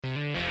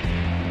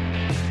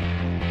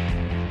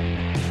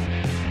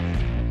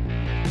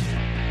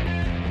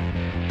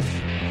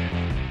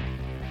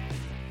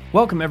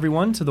Welcome,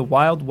 everyone, to the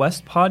Wild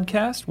West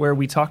podcast, where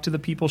we talk to the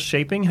people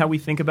shaping how we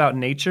think about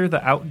nature,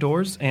 the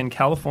outdoors, and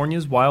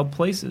California's wild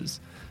places.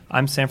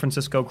 I'm San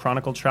Francisco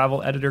Chronicle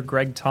travel editor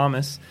Greg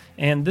Thomas,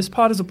 and this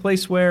pod is a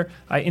place where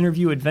I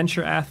interview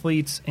adventure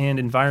athletes and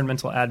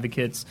environmental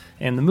advocates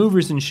and the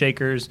movers and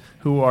shakers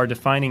who are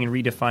defining and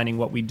redefining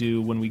what we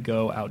do when we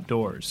go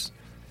outdoors.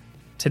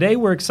 Today,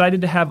 we're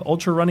excited to have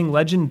ultra running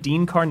legend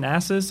Dean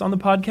Karnazes on the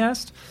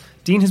podcast.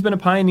 Dean has been a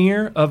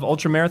pioneer of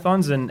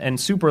ultramarathons and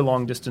super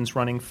long-distance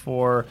running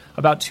for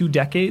about 2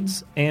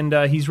 decades, and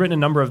he's written a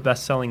number of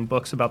best-selling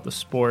books about the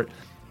sport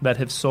that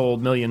have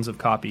sold millions of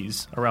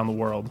copies around the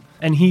world.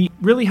 And he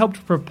really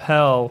helped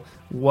propel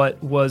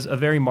what was a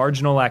very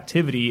marginal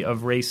activity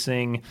of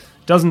racing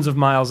dozens of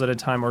miles at a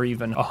time or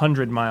even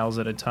 100 miles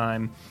at a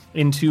time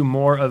into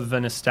more of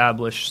an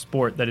established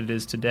sport that it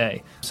is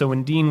today. So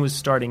when Dean was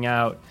starting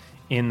out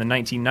in the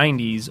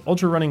 1990s,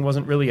 ultra running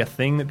wasn't really a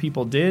thing that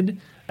people did.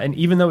 And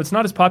even though it's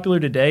not as popular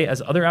today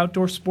as other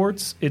outdoor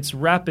sports, it's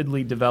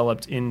rapidly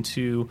developed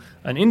into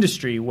an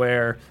industry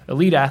where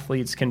elite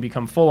athletes can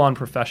become full-on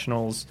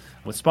professionals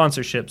with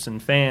sponsorships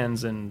and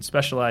fans and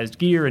specialized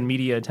gear and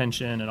media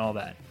attention and all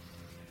that.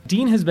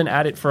 Dean has been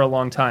at it for a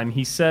long time.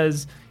 He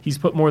says he's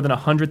put more than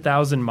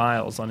 100,000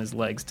 miles on his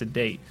legs to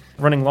date,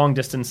 running long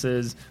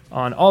distances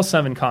on all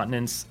 7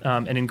 continents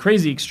and in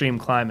crazy extreme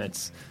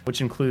climates,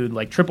 which include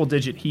like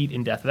triple-digit heat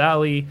in Death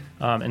Valley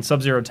and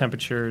sub-zero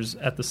temperatures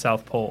at the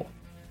South Pole.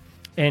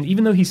 And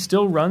even though he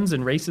still runs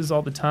and races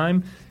all the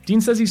time, Dean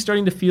says he's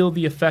starting to feel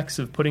the effects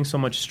of putting so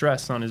much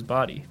stress on his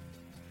body.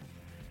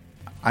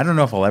 I don't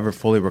know if I'll ever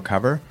fully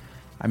recover.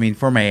 I mean,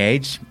 for my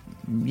age,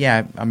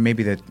 yeah, I'm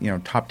maybe the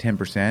top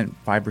 10%,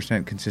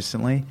 5%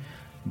 consistently,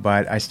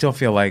 but I still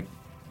feel like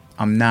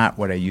I'm not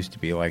what I used to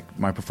be. Like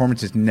my performance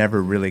has never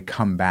really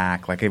come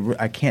back. Like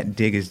I can't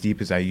dig as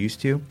deep as I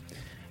used to.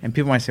 And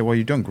people might say, "Well,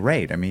 you're doing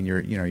great. I mean, you're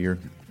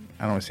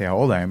I don't want to say how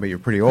old I am, but you're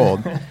pretty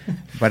old."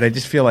 But I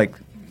just feel like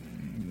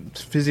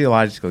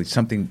physiologically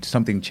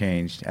something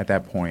changed at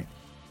that point.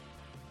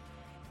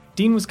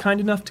 Dean was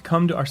kind enough to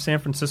come to our San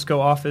Francisco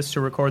office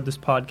to record this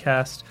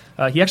podcast.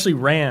 He actually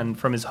ran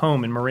from his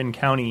home in Marin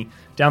County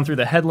down through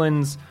the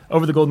headlands,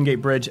 over the Golden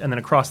Gate Bridge, and then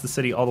across the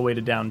city all the way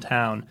to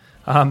downtown.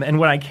 And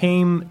when I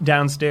came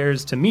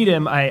downstairs to meet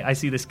him, I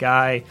see this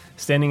guy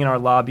standing in our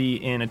lobby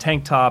in a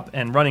tank top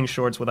and running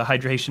shorts with a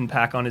hydration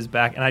pack on his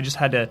back, and I just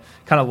had to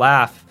kind of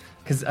laugh.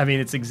 Because, I mean,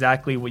 it's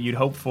exactly what you'd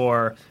hope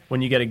for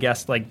when you get a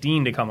guest like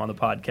Dean to come on the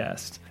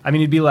podcast. I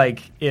mean, it'd be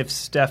like if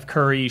Steph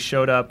Curry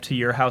showed up to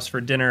your house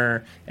for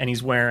dinner and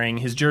he's wearing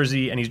his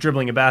jersey and he's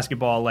dribbling a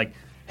basketball like,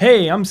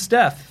 "Hey, I'm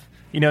Steph."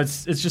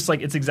 It's just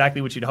like, it's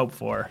exactly what you'd hope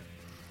for.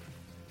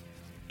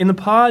 In the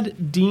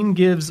pod, Dean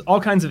gives all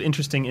kinds of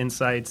interesting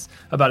insights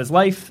about his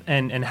life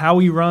and how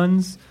he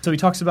runs. So he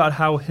talks about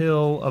how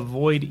he'll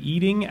avoid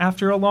eating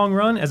after a long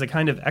run as a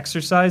kind of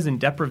exercise in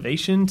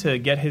deprivation to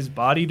get his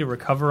body to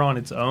recover on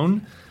its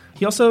own.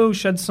 He also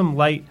sheds some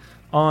light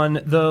on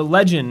the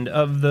legend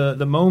of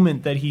the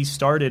moment that he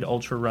started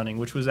ultra running,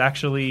 which was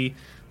actually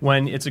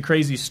when it's a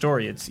crazy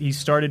story. He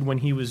started when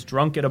he was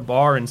drunk at a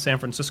bar in San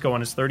Francisco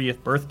on his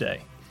 30th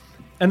birthday.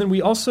 And then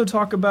we also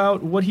talk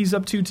about what he's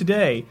up to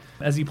today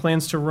as he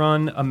plans to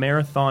run a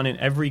marathon in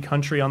every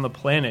country on the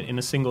planet in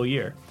a single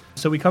year.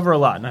 So we cover a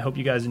lot, and I hope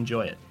you guys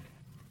enjoy it.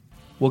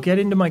 We'll get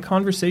into my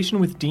conversation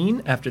with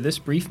Dean after this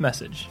brief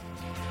message.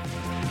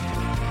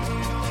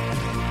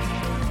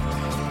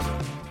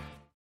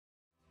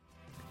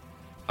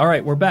 All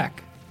right, we're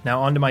back.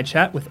 Now on to my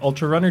chat with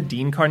ultra runner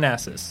Dean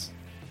Karnazes.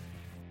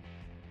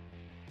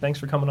 Thanks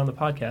for coming on the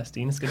podcast,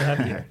 Dean. It's good to have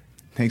you here.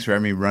 Thanks for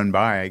having me run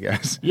by, I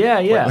guess.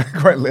 Yeah.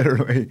 Quite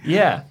literally.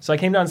 Yeah. So I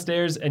came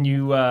downstairs and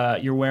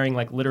you're wearing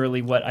like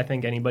literally what I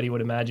think anybody would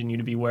imagine you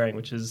to be wearing,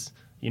 which is,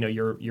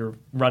 your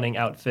running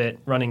outfit,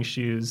 running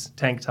shoes,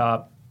 tank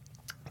top,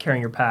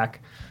 carrying your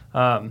pack.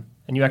 And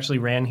you actually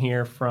ran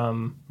here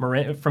from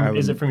Marin.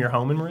 Is it from your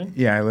home in Marin?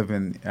 Yeah, I live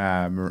in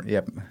Marin.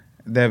 Yep.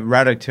 The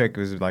route I took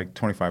was like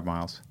 25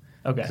 miles.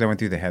 Okay. Because I went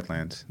through the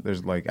headlands. I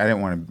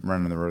didn't want to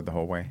run on the road the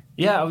whole way.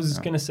 Yeah, I was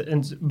going to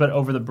say, but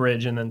over the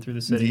bridge and then through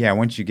the city. Yeah,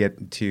 once you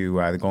get to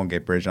the Golden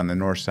Gate Bridge on the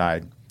north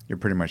side, you're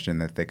pretty much in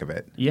the thick of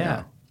it.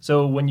 Yeah.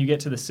 So when you get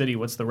to the city,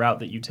 what's the route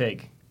that you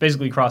take?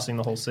 Basically crossing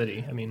the whole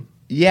city, I mean.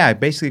 Yeah,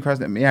 basically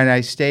crossed. And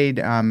I stayed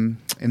in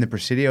the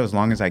Presidio as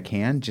long as I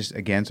can, just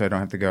again, so I don't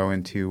have to go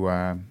into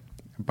a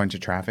bunch of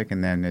traffic,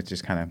 and then it's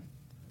just kind of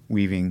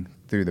weaving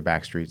through the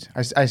back streets.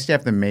 I stay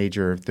up the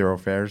major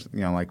thoroughfares,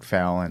 like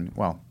Fell and,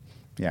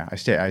 yeah, I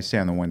stay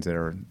on the ones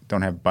that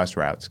don't have bus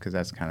routes because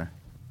that's kind of,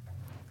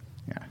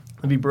 yeah.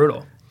 It'd be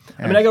brutal.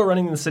 I mean, I go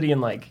running in the city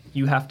and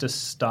you have to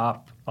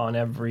stop on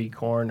every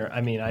corner.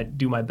 I mean, I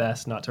do my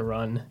best not to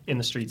run in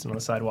the streets and on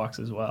the sidewalks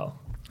as well.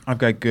 I've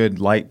got good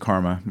light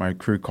karma, my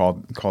crew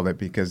called it,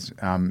 because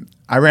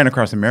I ran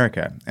across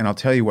America, and I'll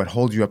tell you what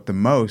holds you up the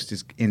most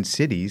is in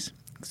cities.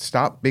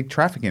 Stop big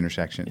traffic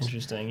intersections.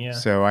 Interesting, yeah.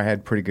 So I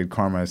had pretty good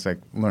karma. It's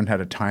learned how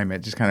to time it,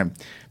 just kind of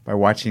by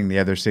watching the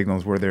other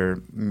signals where they're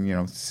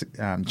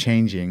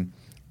changing,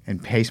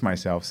 and pace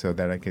myself so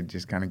that I could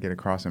just kind of get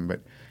across them.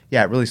 But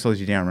yeah, it really slows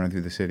you down running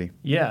through the city.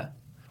 Yeah.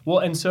 Well,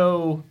 and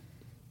so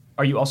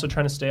are you also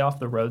trying to stay off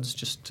the roads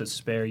just to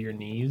spare your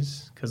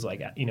knees? Because,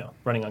 like,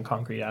 running on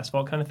concrete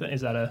asphalt kind of thing,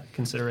 is that a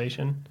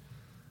consideration?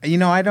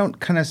 I don't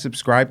kind of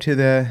subscribe to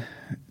the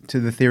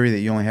theory that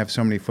you only have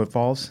so many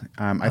footfalls.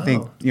 I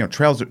think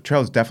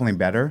trails definitely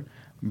better,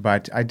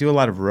 but I do a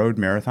lot of road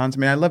marathons. I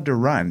mean, I love to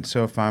run,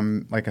 so if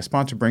I'm like a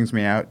sponsor brings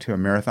me out to a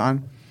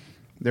marathon,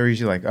 they're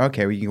usually like,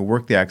 okay, well, you can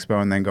work the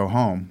expo and then go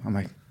home. I'm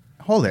like,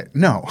 hold it,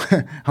 no,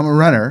 I'm a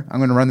runner. I'm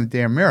going to run the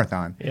damn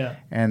marathon. Yeah,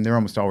 and they're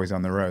almost always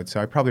on the road, so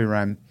I probably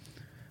run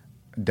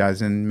a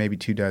dozen, maybe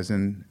 2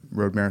 dozen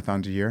road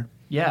marathons a year.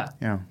 Yeah.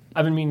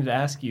 I've been meaning to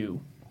ask you.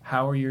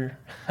 How are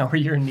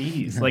your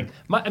knees? Like,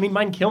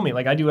 mine kill me.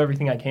 Like, I do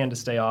everything I can to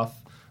stay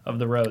off of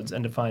the roads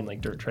and to find like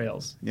dirt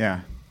trails.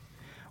 Yeah.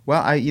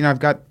 Well, I've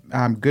got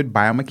good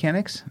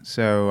biomechanics,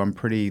 so I'm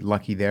pretty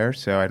lucky there.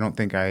 So I don't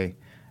think I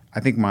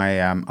think my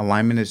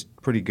alignment is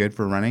pretty good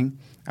for running.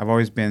 I've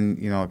always been,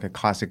 like a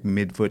classic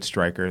midfoot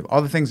striker.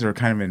 All the things that are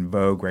kind of in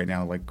vogue right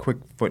now, like quick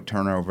foot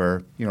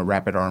turnover,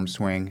 rapid arm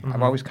swing. Mm-hmm.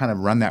 I've always kind of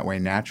run that way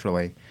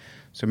naturally.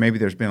 So maybe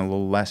there's been a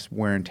little less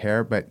wear and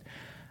tear, but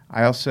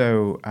I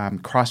also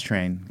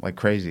cross-train like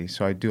crazy,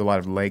 so I do a lot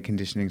of leg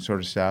conditioning sort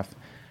of stuff.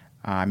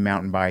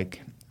 Mountain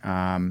bike.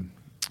 My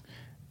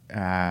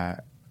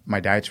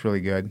diet's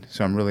really good,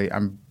 so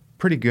I'm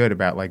pretty good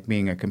about like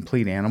being a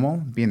complete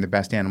animal, being the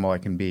best animal I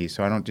can be.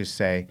 So I don't just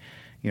say,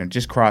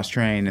 just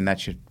cross-train and that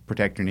should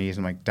protect your knees.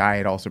 I'm like,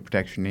 diet also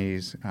protects your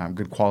knees,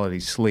 good quality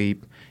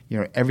sleep,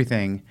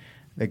 everything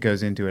that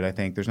goes into it. I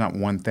think there's not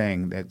one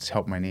thing that's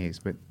helped my knees,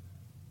 but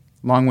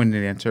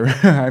long-winded answer.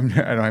 I don't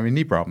have any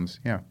knee problems.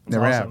 Yeah,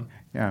 never awesome.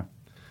 have.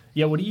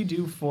 Yeah. What do you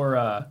do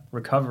for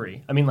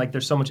recovery? I mean, like,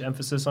 there's so much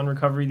emphasis on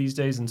recovery these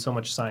days, and so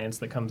much science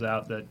that comes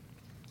out that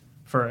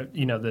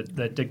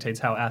that dictates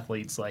how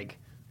athletes like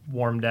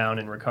warm down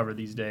and recover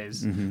these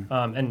days.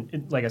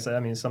 Mm-hmm. Like I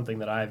said, it's something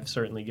that I've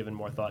certainly given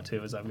more thought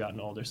to as I've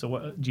gotten older.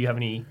 So, do you have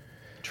any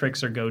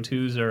tricks or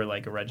go-tos or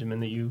like a regimen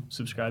that you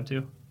subscribe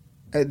to?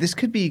 This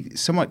could be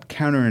somewhat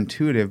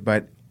counterintuitive,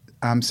 but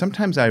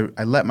sometimes I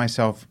let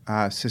myself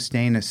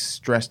sustain a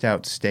stressed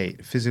out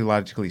state,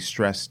 physiologically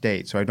stressed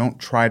state, so I don't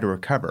try to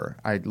recover.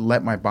 I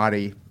let my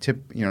body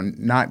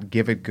not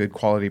give it good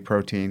quality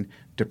protein,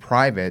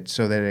 deprive it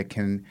so that it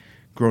can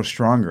grow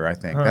stronger, I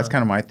think. That's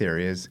kind of my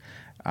theory is,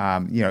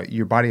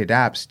 your body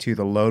adapts to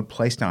the load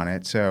placed on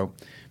it, so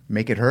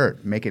make it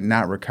hurt, make it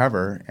not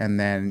recover, and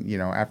then,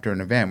 after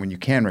an event, when you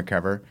can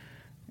recover,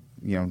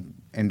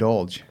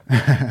 indulge.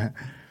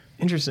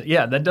 Interesting.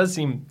 Yeah, that does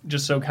seem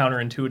just so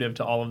counterintuitive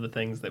to all of the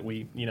things that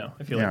we,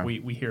 I feel like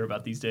we hear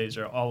about these days,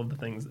 or all of the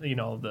things,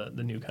 all of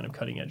the new kind of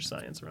cutting edge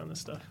science around this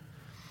stuff.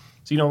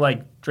 So you don't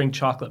like drink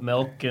chocolate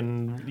milk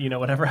and,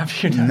 whatever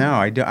after you're done? No,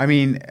 I don't. I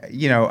mean,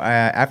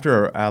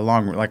 after a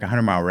long, like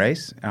 100-mile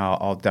race,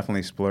 I'll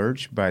definitely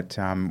splurge. But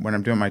when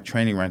I'm doing my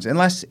training runs,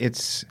 unless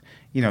it's,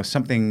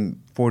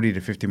 something 40 to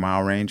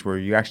 50-mile range where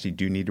you actually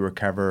do need to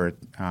recover,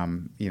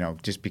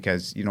 just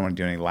because you don't want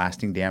to do any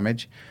lasting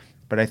damage.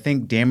 But I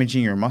think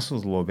damaging your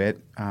muscles a little bit,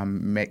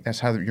 that's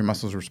how your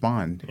muscles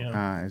respond.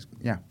 Yeah.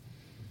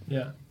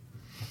 Yeah.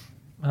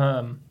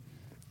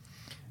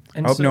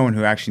 And I hope no one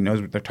who actually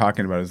knows what they're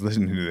talking about is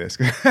listening to this.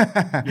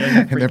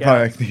 Yeah, and they're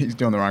probably like, he's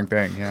doing the wrong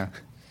thing. Yeah.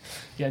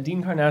 Yeah,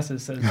 Dean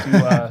Karnazes says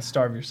to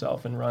starve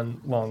yourself and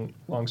run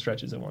long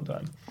stretches at one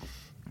time.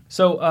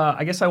 So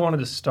I guess I wanted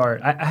to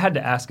start. I had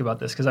to ask about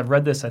this because I've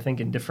read this, I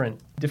think, in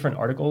different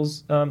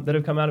articles that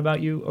have come out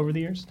about you over the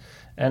years,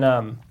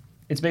 and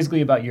it's basically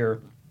about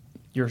your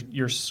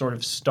sort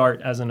of start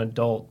as an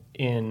adult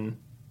in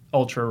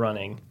ultra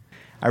running.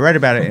 I read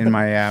about it in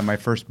my my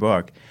first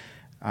book.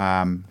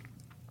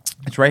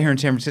 It's right here in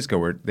San Francisco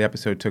where the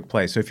episode took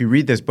place. So if you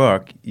read this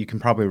book, you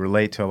can probably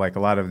relate to like a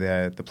lot of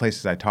the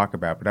places I talk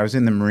about. But I was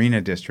in the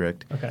Marina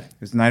District. Okay. It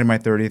was the night of my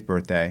 30th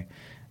birthday,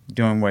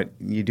 doing what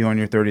you do on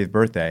your 30th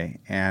birthday.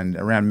 And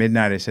around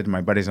midnight, I said to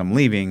my buddies, I'm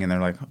leaving. And they're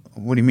like,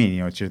 what do you mean?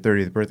 It's your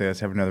 30th birthday. Let's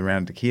have another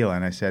round of tequila.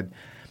 And I said,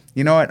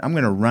 you know what? I'm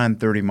going to run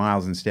 30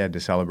 miles instead to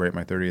celebrate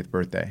my 30th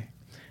birthday.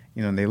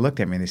 And they looked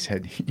at me and they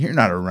said, you're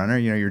not a runner.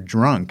 You're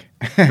drunk.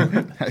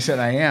 I said,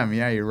 I am.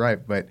 Yeah, you're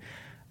right. But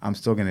I'm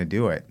still going to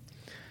do it.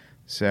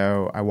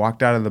 So I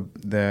walked out of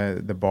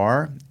the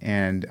bar,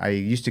 and I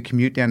used to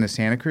commute down to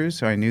Santa Cruz,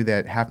 so I knew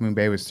that Half Moon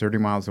Bay was 30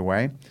 miles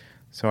away.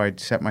 So I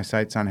set my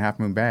sights on Half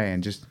Moon Bay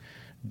and just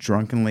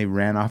drunkenly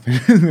ran off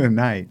into the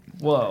night.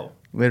 Whoa.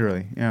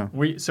 Literally, yeah.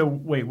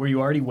 Were you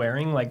already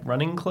wearing like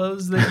running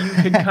clothes that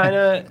you could kind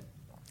of...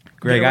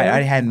 Greg,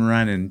 I hadn't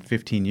run in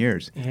 15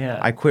 years. Yeah.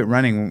 I quit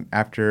running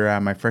after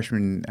my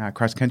freshman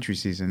cross-country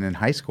season in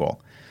high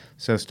school,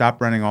 so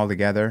stopped running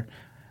altogether.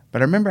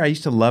 But I remember I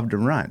used to love to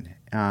run.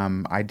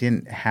 I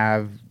didn't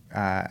have,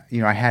 I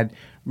had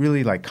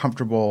really like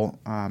comfortable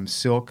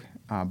silk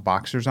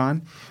boxers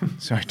on.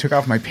 So I took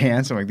off my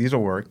pants. I'm like, these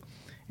will work.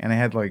 And I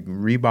had like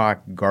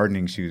Reebok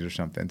gardening shoes or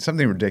something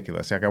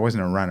ridiculous. Like I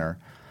wasn't a runner.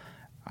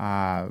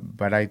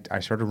 But I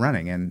started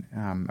running. And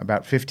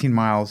about 15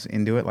 miles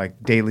into it,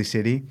 like Daly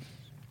City,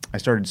 I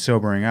started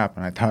sobering up.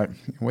 And I thought,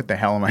 what the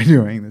hell am I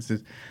doing? This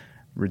is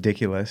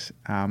ridiculous.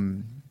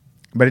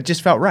 But it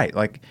just felt right.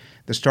 Like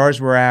the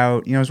stars were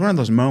out. You know, it was one of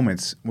those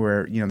moments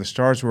where, you know, the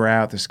stars were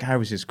out. The sky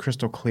was just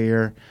crystal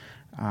clear.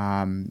 You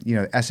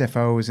know,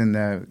 SFO was in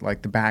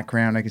the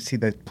background. I could see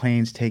the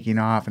planes taking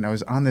off. And I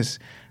was on this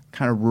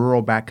kind of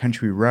rural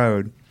backcountry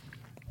road.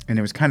 And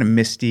it was kind of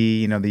misty.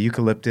 You know, the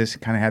eucalyptus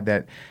kind of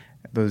had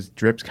those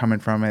drips coming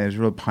from it. It was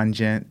real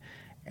pungent.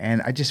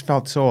 And I just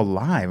felt so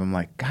alive. I'm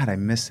like, God, I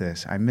miss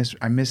this. I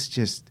miss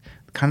just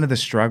kind of the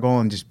struggle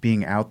and just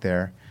being out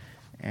there.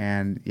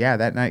 And yeah,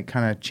 that night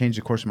kind of changed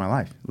the course of my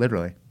life,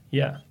 literally.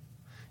 Yeah.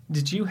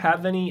 Did you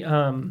have any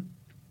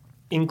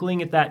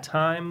inkling at that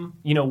time,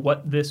 you know,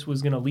 what this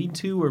was going to lead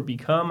to or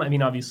become? I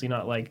mean, obviously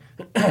not like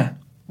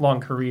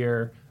long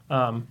career,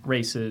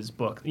 races,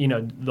 book, you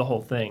know, the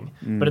whole thing.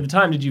 But at the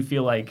time, did you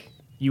feel like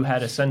you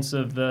had a sense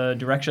of the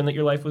direction that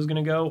your life was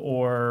going to go?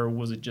 Or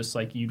was it just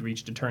like you'd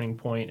reached a turning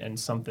point and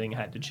something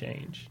had to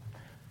change?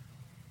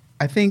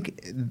 I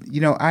think, you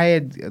know, I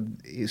had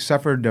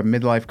suffered a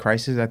midlife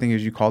crisis, I think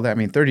as you called it. I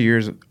mean, 30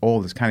 years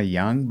old is kind of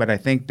young, but I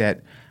think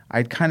that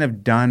I'd kind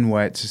of done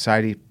what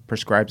society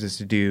prescribes us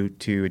to do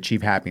to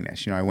achieve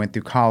happiness. You know, I went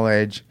through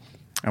college,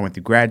 I went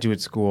through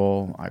graduate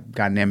school, I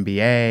got an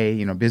MBA,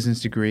 you know, business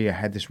degree. I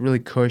had this really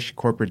cush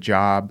corporate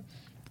job,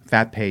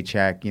 fat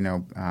paycheck, you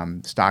know,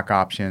 stock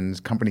options,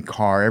 company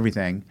car,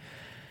 everything.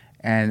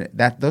 And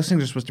those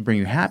things are supposed to bring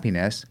you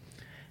happiness.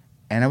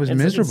 And I was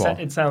miserable.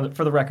 It sounds,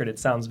 for the record, it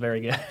sounds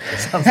very good. It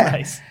sounds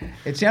nice.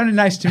 It sounded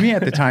nice to me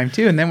at the time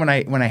too. And then when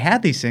I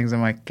had these things, I'm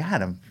like,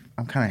 God,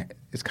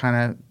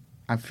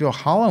 I feel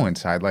hollow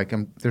inside. Like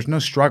there's no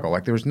struggle.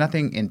 Like there was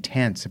nothing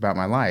intense about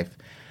my life.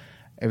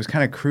 It was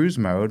kind of cruise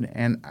mode.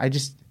 And I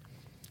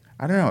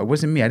don't know. It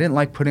wasn't me. I didn't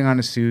like putting on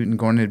a suit and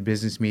going to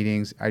business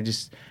meetings. I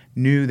just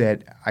knew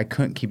that I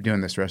couldn't keep doing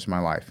this the rest of my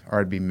life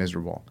or I'd be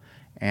miserable.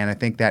 And I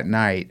think that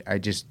night I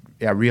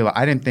realized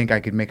I didn't think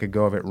I could make a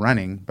go of it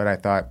running, but I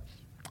thought,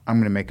 I'm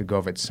going to make a go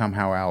of it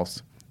somehow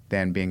else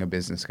than being a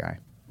business guy.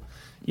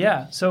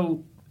 Yeah.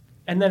 So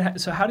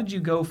how did you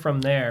go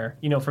from there?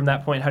 You know, from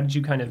that point, how did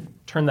you kind of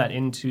turn that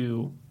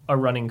into a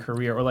running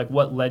career, or like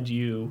what led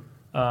you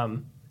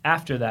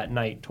after that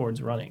night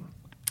towards running?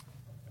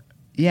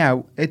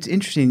 Yeah, it's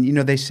interesting. You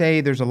know, they say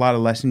there's a lot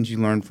of lessons you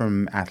learn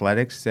from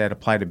athletics that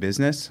apply to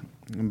business,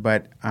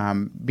 but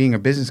being a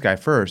business guy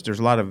first, there's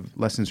a lot of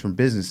lessons from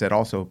business that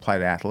also apply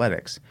to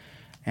athletics.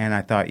 And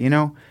I thought, you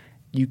know,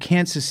 you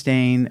can't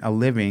sustain a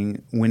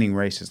living winning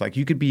races. Like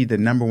you could be the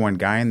number one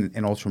guy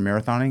in ultra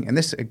marathoning, and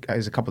this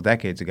is a couple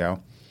decades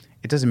ago.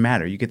 It doesn't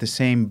matter. You get the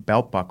same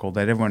belt buckle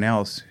that everyone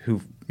else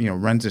who, you know,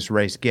 runs this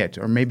race gets,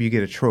 or maybe you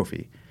get a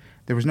trophy.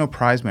 There was no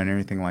prize money or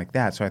anything like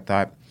that. So I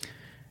thought,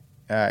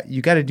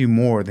 you got to do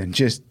more than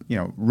just, you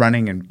know,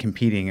 running and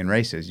competing in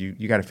races.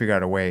 You got to figure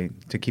out a way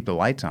to keep the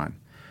lights on.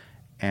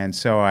 And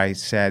so I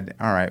said,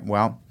 all right,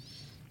 well,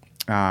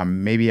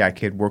 maybe I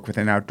could work with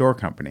an outdoor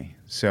company.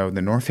 So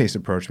the North Face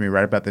approached me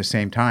right about the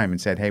same time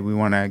and said, hey, we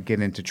want to get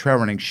into trail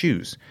running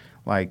shoes.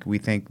 Like we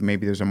think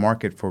maybe there's a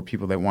market for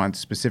people that want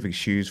specific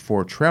shoes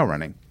for trail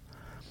running.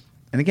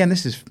 And again,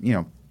 this is, you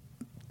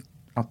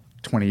know,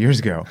 20 years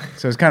ago.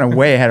 So it's kind of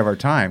way ahead of our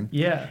time.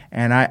 Yeah.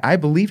 And I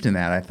believed in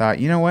that. I thought,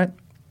 you know what?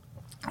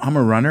 I'm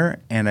a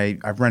runner and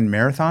I've run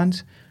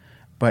marathons,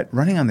 but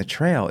running on the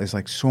trail is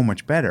like so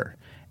much better.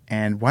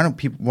 And why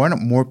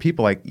don't more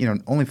people, like, you know,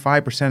 only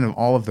 5% of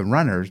all of the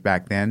runners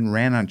back then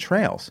ran on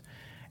trails.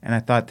 And I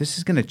thought, this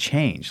is going to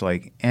change.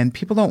 Like, and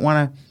people don't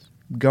want to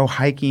go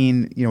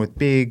hiking, you know, with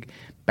big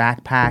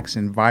backpacks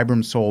and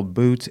Vibram-soled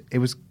boots.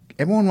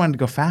 Everyone wanted to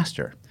go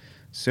faster.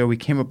 So we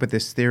came up with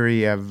this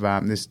theory of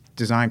this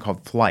design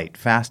called Flight,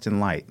 fast and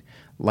light.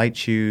 Light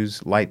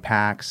shoes, light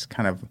packs,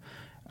 kind of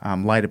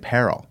light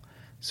apparel.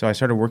 So I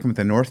started working with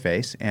the North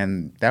Face,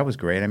 and that was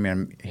great. I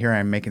mean,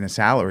 I'm making a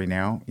salary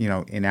now, you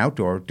know, in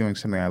outdoor, doing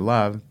something I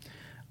love.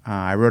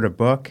 I wrote a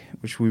book,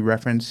 which we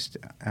referenced,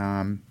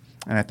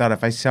 and I thought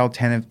if I sell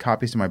 10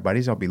 copies to my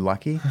buddies, I'll be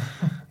lucky.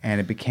 And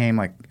it became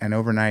like an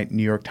overnight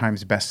New York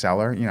Times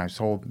bestseller. You know, I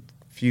sold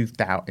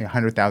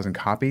 100,000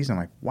 copies. I'm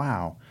like,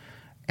 wow.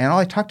 And all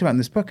I talked about in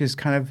this book is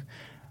kind of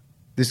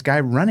this guy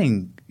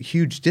running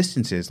huge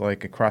distances,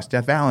 like across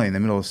Death Valley in the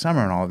middle of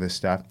summer and all of this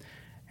stuff.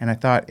 And I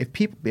thought, if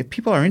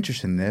people are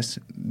interested in this,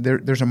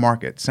 there's a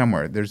market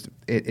somewhere.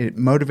 It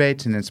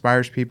motivates and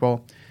inspires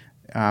people.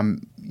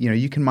 You know,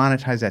 you can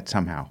monetize that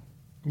somehow.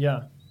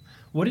 Yeah.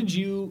 What did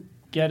you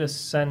get a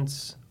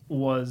sense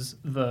was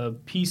the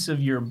piece of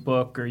your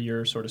book or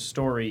your sort of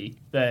story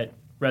that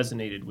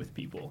resonated with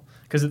people?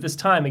 Because at this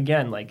time,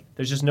 again, like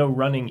there's just no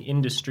running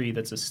industry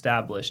that's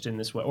established in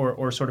this way,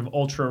 or sort of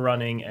ultra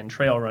running and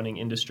trail running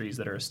industries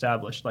that are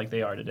established like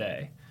they are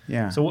today.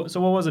 Yeah. So what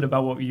was it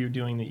about what you were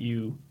doing that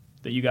you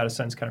got a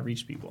sense kind of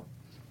reached people?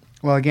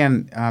 Well,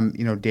 again,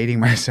 you know,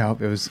 dating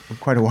myself, it was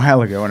quite a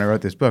while ago when I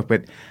wrote this book,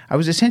 but I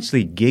was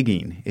essentially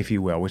gigging, if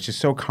you will, which is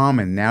so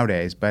common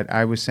nowadays. But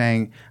I was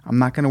saying, I'm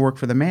not going to work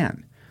for the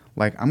man.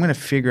 Like, I'm going to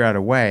figure out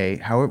a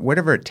way,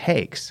 whatever it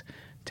takes,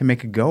 to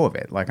make a go of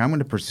it. Like, I'm going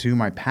to pursue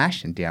my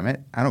passion, damn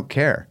it. I don't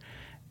care.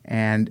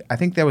 And I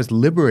think that was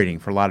liberating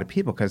for a lot of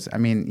people because, I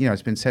mean, you know,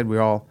 it's been said we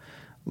all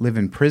live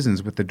in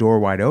prisons with the door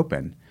wide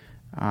open.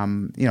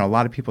 A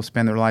lot of people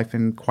spend their life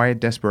in quiet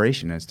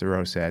desperation, as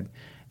Thoreau said.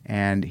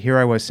 And here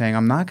I was saying,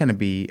 I'm not going to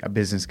be a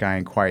business guy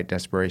in quiet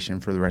desperation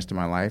for the rest of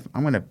my life.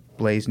 I'm going to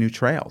blaze new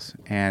trails.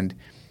 And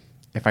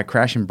if I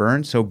crash and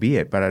burn, so be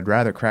it. But I'd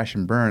rather crash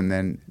and burn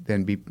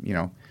than be,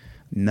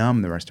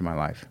 numb the rest of my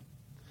life.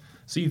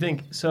 So you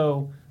think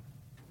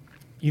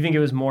it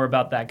was more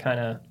about that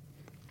kind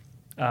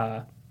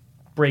of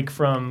break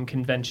from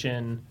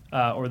convention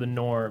or the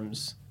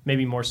norms,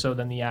 maybe more so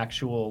than the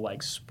actual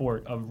like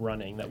sport of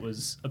running that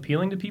was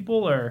appealing to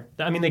people? Or,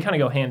 I mean, they kind of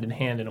go hand in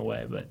hand in a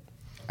way, but...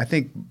 I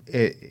think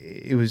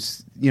it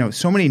was,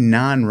 so many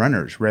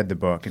non-runners read the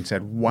book and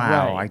said,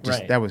 wow,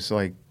 that was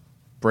like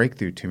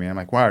breakthrough to me. I'm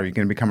like, wow, are you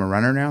going to become a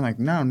runner now? I'm like,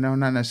 no,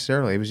 not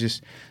necessarily. It was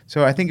just,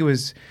 so I think it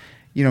was,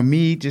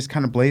 me just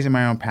kind of blazing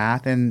my own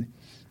path and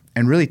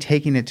really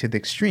taking it to the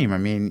extreme. I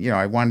mean,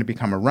 I wanted to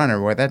become a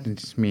runner. Well, that didn't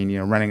just mean,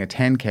 running a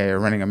 10K or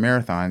running a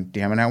marathon.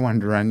 Damn it, I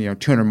wanted to run,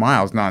 200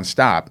 miles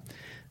nonstop.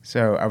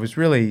 So I was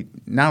really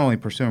not only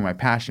pursuing my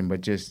passion,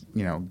 but just,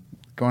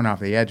 going off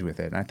the edge with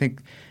it. And I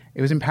think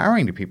it was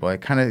empowering to people.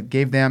 It kind of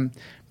gave them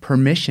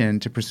permission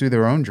to pursue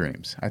their own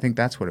dreams. I think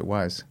that's what it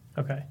was.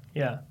 Okay,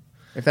 yeah.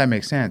 If that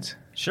makes sense.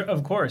 Sure,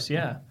 of course,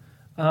 yeah.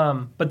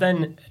 But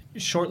then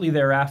shortly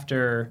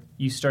thereafter,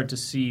 you start to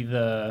see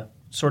the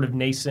sort of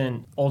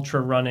nascent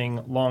ultra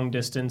running, long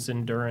distance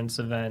endurance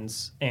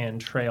events and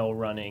trail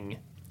running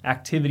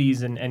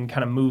activities and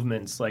kind of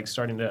movements like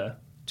starting to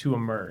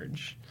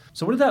emerge.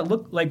 So what did that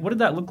look like? What did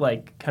that look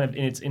like kind of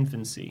in its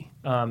infancy?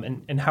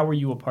 And how were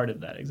you a part of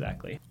that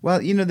exactly?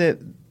 Well,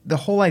 the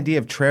whole idea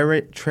of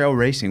trail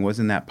racing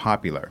wasn't that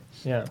popular.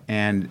 Yeah.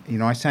 And,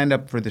 I signed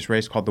up for this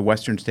race called the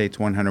Western States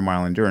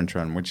 100-mile endurance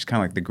run, which is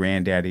kind of like the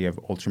granddaddy of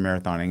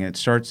ultramarathoning. And it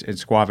starts at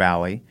Squaw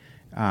Valley,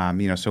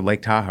 so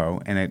Lake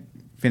Tahoe, and it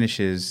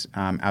finishes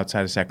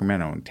outside of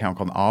Sacramento in a town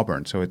called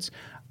Auburn. So it's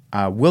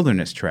a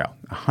wilderness trail,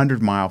 a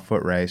 100-mile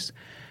foot race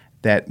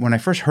that when I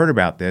first heard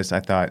about this,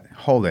 I thought,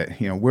 hold it,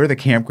 where are the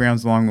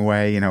campgrounds along the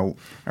way,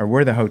 or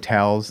where are the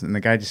hotels? And the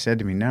guy just said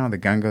to me, no, the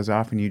gun goes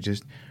off and you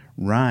just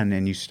run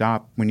and you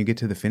stop when you get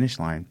to the finish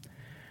line.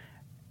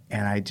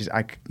 And I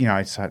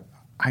thought,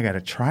 I got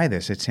to try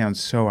this. It sounds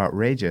so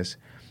outrageous.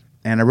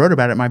 And I wrote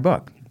about it in my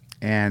book.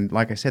 And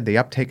like I said, the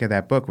uptake of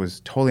that book was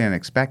totally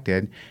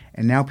unexpected.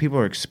 And now people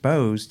are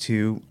exposed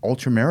to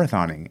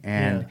ultramarathoning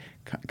and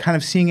kind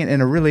of seeing it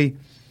in a really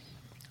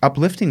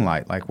uplifting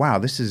light. Like, wow,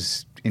 this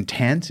is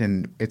intense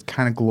and it's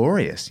kind of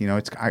glorious.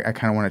 I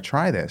kind of want to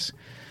try this.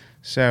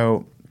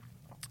 So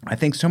I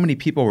think so many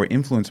people were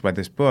influenced by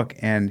this book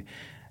and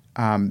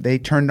they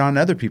turned on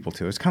other people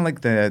too. It's kind of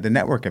like the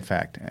network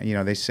effect.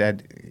 They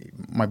said,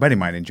 my buddy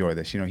might enjoy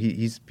this.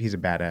 He's a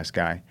badass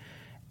guy.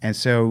 And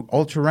so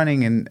ultra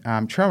running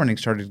and trail running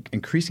started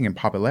increasing in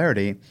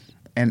popularity.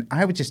 And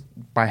I would just,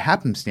 by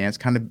happenstance,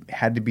 kind of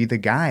had to be the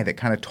guy that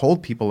kind of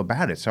told people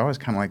about it. So I was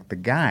kind of like the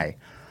guy.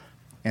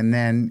 And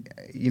then,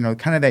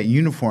 kind of that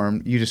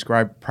uniform you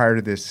described prior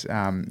to this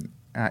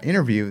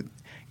interview,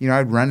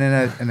 I'd run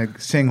in a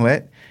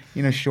singlet,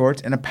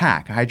 shorts, and a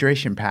pack, a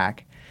hydration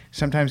pack,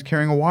 sometimes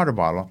carrying a water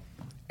bottle.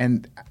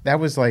 And that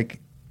was like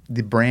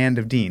the brand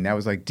of Dean. That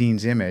was like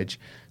Dean's image.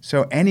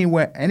 So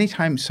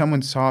anytime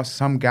someone saw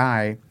some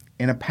guy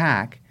in a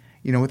pack,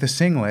 with a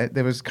singlet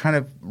that was kind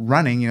of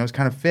running, was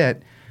kind of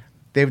fit,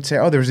 they would say,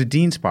 oh, there was a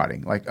Dean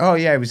spotting. Like, oh,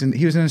 yeah, he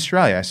was in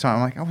Australia. I saw him.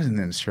 I'm like, I wasn't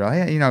in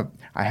Australia.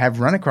 I have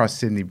run across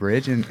Sydney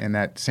Bridge in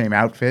that same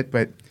outfit.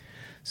 But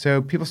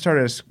so people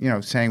started,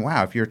 saying,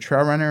 wow, if you're a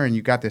trail runner and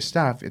you got this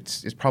stuff,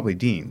 it's probably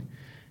Dean.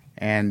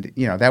 And,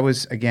 that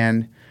was,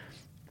 again,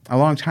 a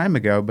long time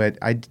ago. But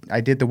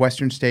I did the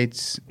Western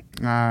States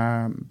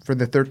for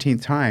the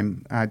 13th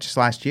time just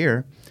last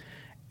year.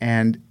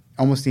 And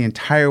almost the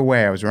entire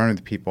way I was running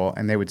with people,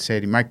 and they would say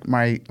to me,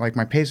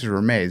 my pacers were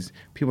amazed.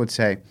 People would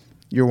say,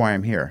 you're why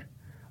I'm here,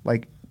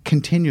 like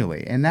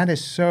continually. And that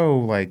is so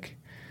like,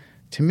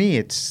 to me,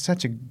 it's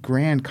such a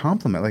grand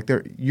compliment. Like,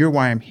 you're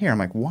why I'm here. I'm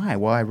like, why?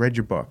 Well, I read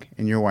your book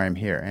and you're why I'm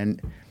here.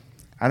 And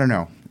I don't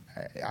know.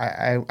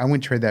 I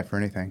wouldn't trade that for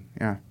anything.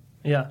 Yeah.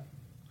 Yeah.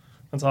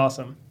 That's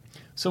awesome.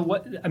 So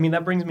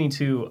that brings me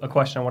to a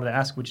question I wanted to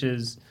ask, which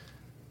is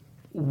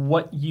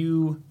what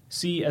you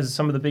see as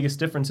some of the biggest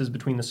differences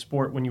between the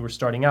sport when you were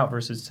starting out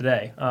versus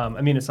today.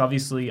 It's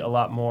obviously a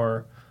lot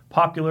more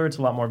popular. It's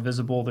a lot more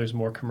visible. There's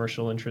more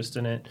commercial interest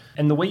in it.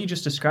 And the way you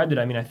just described it,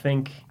 I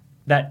think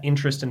that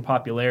interest and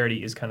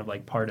popularity is kind of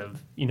like part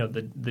of,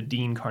 the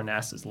Dean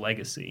Karnazes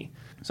legacy.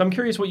 So I'm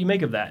curious what you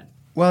make of that.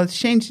 Well, it's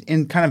changed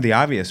in kind of the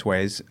obvious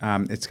ways.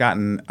 It's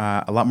gotten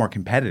a lot more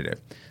competitive.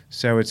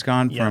 So it's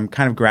gone from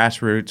kind of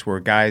grassroots where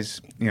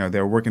guys,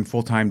 they're working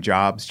full-time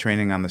jobs,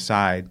 training on the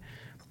side.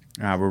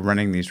 We're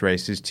running these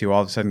races to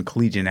all of a sudden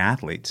collegiate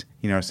athletes,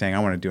 saying, I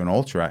want to do an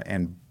ultra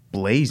and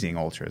blazing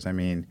ultras.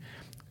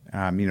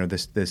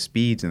 The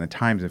speeds and the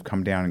times have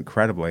come down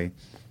incredibly.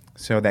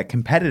 So that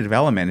competitive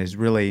element has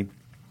really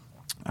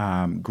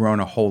grown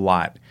a whole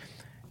lot.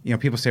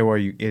 People say,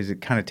 well, is it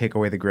kind of take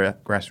away the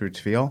grassroots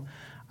feel?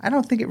 I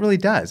don't think it really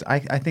does. I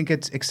think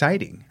it's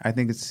exciting. I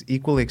think it's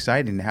equally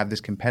exciting to have this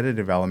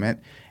competitive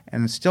element.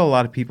 And there's still a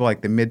lot of people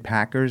like the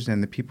mid-packers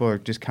and the people who are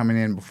just coming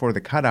in before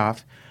the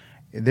cutoff.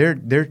 They're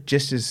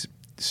just as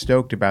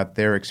stoked about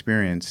their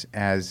experience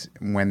as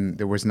when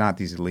there was not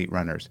these elite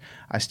runners.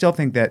 I still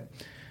think that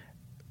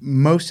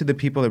most of the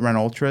people that run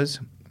ultras,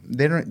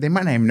 they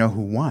might not even know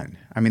who won.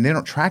 I mean, they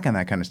don't track on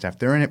that kind of stuff.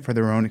 They're in it for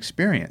their own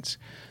experience.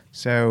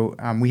 So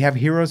we have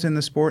heroes in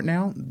the sport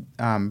now,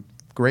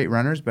 great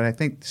runners, but I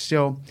think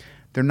still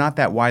they're not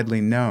that widely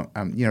known.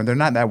 They're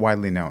not that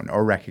widely known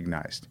or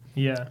recognized.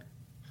 Yeah.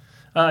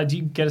 Do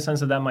you get a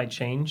sense that might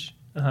change?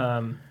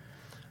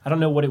 I don't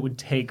know what it would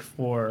take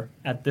for,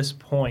 at this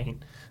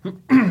point,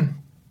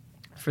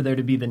 for there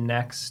to be the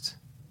next,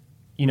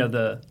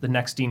 the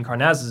next Dean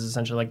Karnazes is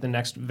essentially like the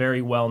next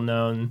very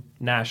well-known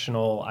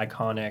national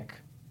iconic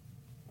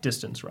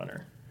distance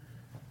runner.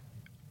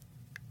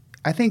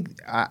 I think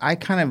I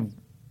kind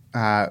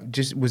of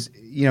just was,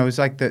 it was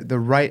like the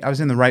right, I was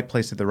in the right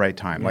place at the right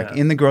time. Yeah. Like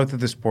in the growth of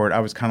the sport, I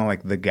was kind of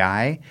like the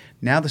guy.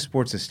 Now the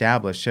sport's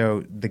established,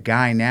 so the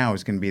guy now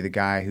is going to be the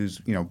guy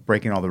who's,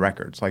 breaking all the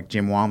records, like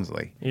Jim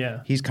Walmsley.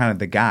 Yeah. He's kind of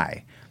the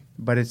guy.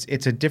 But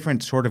it's a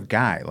different sort of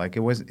guy. Like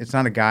it's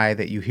not a guy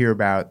that you hear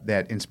about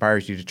that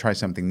inspires you to try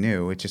something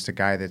new. It's just a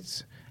guy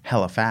that's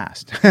hella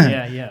fast.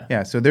 Yeah.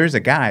 Yeah, so there's a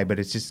guy, but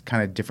it's just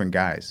kind of different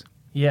guys.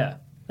 Yeah,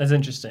 that's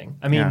interesting.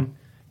 I mean,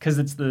 because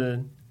it's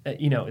the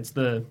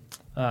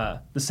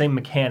same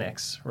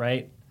mechanics,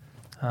 right?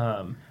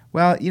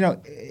 Well,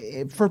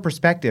 for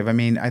perspective, I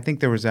mean, I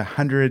think there was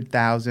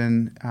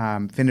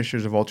 100,000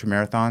 finishers of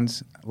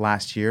ultramarathons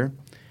last year,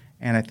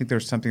 and I think there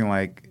was something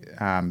like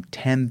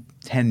 10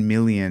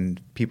 million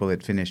people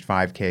that finished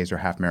 5Ks or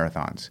half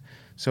marathons.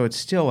 So it's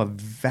still a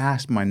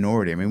vast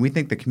minority. I mean, we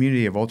think the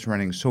community of ultra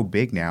running is so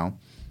big now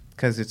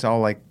because it's all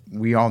like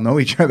we all know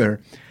each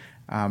other.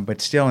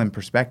 But still, in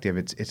perspective,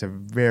 it's a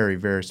very,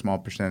 very small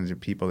percentage of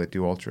people that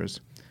do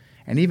ultras.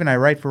 And even I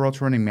write for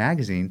Ultra Running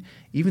Magazine.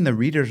 Even the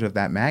readers of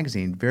that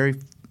magazine, very,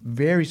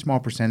 very small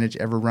percentage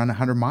ever run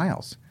 100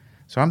 miles.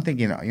 So I'm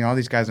thinking, all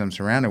these guys I'm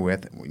surrounded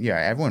with,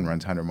 everyone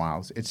runs 100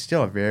 miles. It's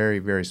still a very,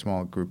 very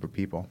small group of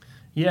people.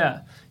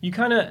 Yeah. You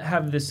kind of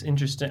have this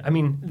interesting, I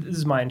mean, this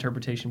is my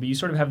interpretation, but you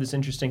sort of have this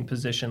interesting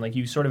position. Like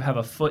you sort of have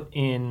a foot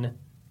in,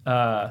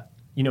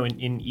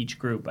 in each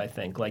group, I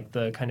think. Like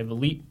the kind of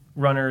elite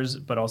runners,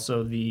 but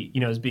also the,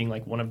 as being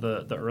like one of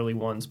the early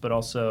ones, but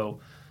also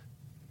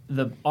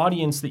the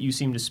audience that you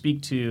seem to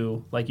speak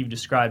to, like you've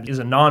described, is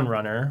a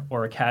non-runner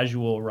or a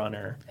casual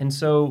runner. And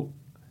so,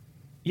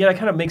 that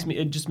kind of makes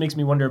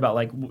me wonder about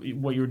like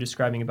what you were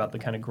describing about the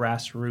kind of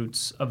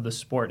grassroots of the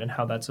sport and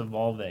how that's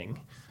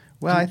evolving.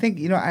 Well, I think,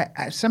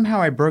 I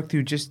somehow I broke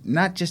through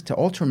not just to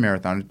ultra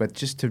marathoners, but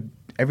just to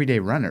everyday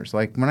runners.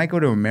 Like when I go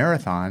to a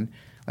marathon,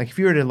 like if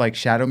you were to like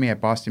shadow me at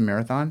Boston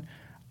Marathon,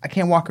 I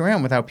can't walk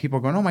around without people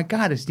going, "Oh my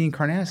God, it's Dean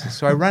Karnazes."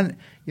 So I run,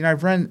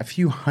 I've run a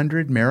few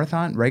hundred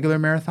regular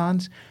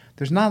marathons.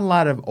 There's not a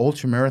lot of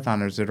ultra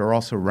marathoners that are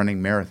also running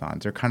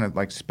marathons. They're kind of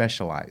like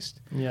specialized.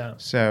 Yeah.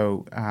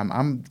 So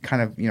I'm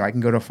kind of, I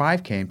can go to a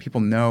 5K and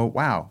people know,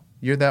 wow,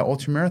 you're that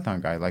ultra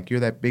marathon guy. Like you're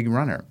that big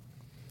runner.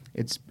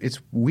 It's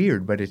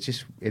weird, but it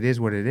is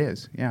what it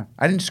is. Yeah.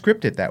 I didn't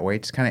script it that way.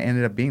 It just kind of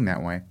ended up being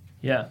that way.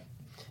 Yeah.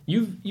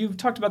 You've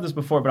talked about this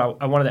before, but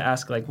I wanted to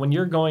ask, like, when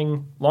you're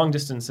going long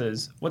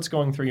distances, what's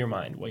going through your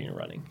mind while you're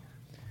running?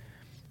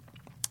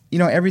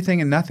 Everything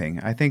and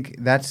nothing. I think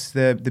that's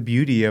the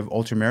beauty of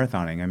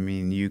ultramarathoning. I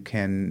mean,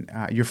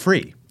 you're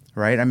free,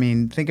 right? I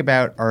mean, think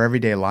about our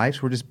everyday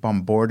lives. We're just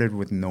bombarded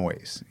with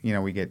noise.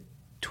 We get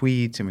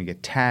tweets and we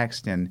get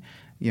text and,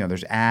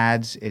 there's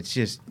ads.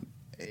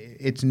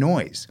 It's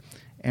noise.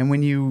 And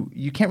when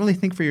you can't really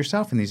think for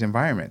yourself in these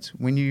environments.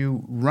 When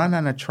you run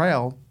on a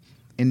trail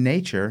in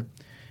nature,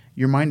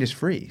 your mind is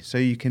free. So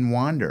you can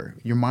wander.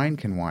 Your mind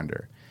can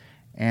wander.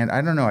 And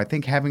I don't know, I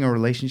think having a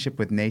relationship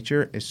with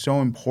nature is so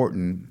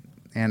important.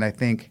 And I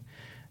think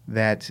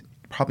that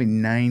probably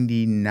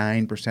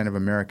 99% of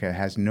America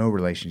has no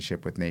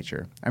relationship with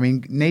nature. I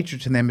mean, nature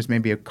to them is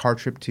maybe a car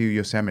trip to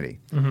Yosemite.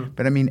 Mm-hmm.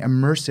 But I mean,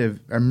 immerse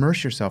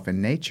yourself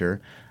in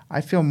nature.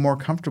 I feel more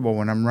comfortable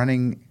when I'm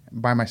running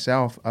by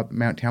myself up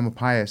Mount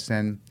Tamalpais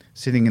than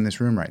sitting in this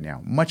room right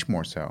now. Much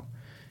more so.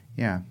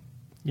 Yeah.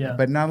 Yeah.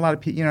 But not a lot of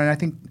people, and I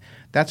think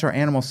that's our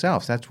animal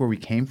selves. That's where we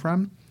came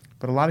from.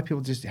 But a lot of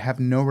people just have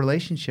no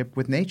relationship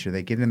with nature.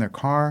 They get in their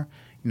car,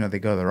 they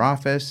go to their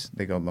office,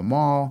 they go to the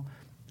mall,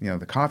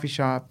 the coffee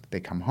shop,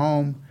 they come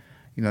home.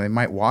 They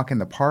might walk in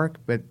the park,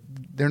 but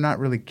they're not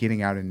really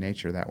getting out in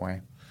nature that way.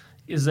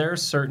 Is there a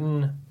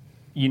certain,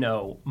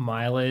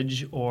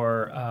 mileage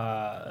or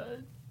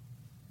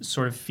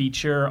sort of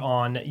feature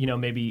on,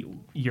 maybe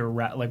your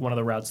route, like one of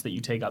the routes that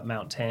you take up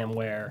Mount Tam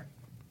where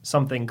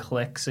something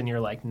clicks and you're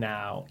like,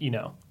 now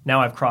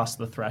I've crossed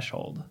the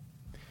threshold?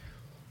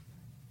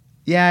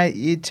 Yeah,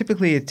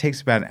 typically it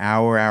takes about an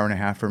hour and a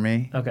half for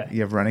me. Okay.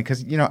 You have running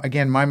because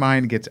again, my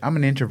mind I'm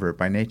an introvert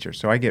by nature,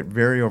 so I get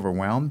very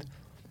overwhelmed,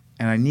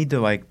 and I need to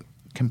like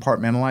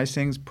compartmentalize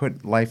things,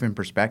 put life in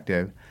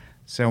perspective.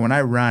 So when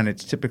I run,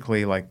 it's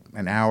typically like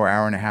an hour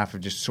and a half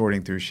of just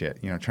sorting through shit.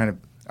 Trying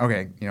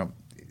to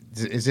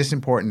is this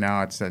important?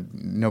 No, it's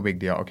no big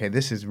deal. Okay,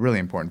 this is really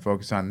important.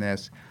 Focus on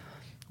this.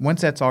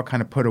 Once that's all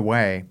kind of put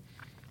away,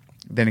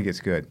 then it gets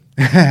good.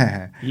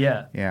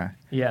 Yeah.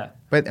 Yeah.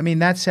 But I mean,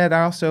 that said,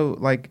 I also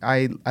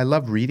I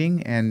love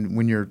reading, and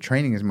when you're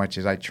training as much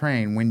as I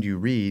train, when do you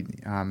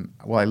read?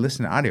 I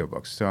listen to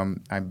audiobooks. So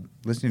I'm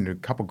listening to a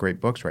couple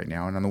great books right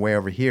now, and on the way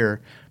over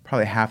here,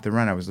 probably half the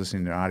run I was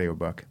listening to an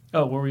audiobook.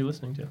 Oh, what were you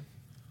listening to?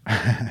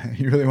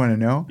 You really want to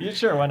know? Yeah,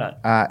 sure, why not?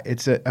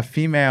 It's a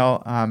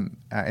female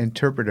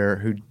interpreter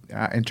who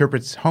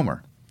interprets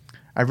Homer.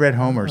 I've read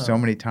Homer so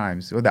many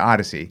times, or the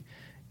Odyssey.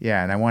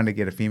 Yeah, and I wanted to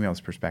get a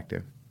female's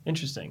perspective.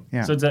 Interesting.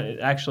 Yeah. So it's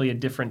actually a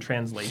different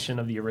translation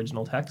of the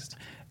original text?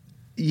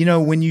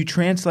 When you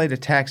translate a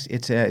text,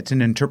 it's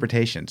an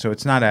interpretation. So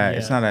it's not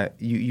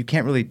you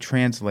can't really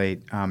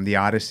translate the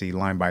Odyssey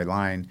line by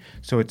line.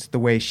 So it's the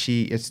way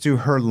it's through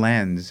her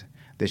lens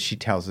that she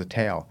tells the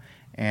tale.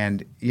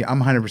 And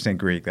I'm 100%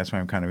 Greek. That's why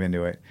I'm kind of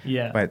into it.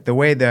 Yeah. But the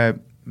way the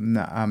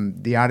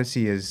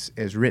Odyssey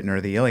is written,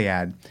 or the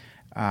Iliad,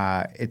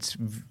 it's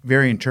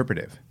very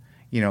interpretive.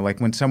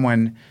 Like when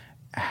someone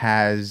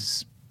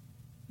has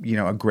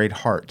a great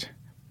heart,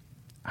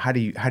 how do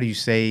you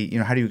say,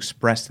 how do you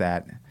express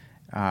that,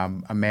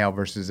 a male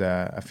versus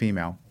a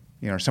female?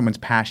 Someone's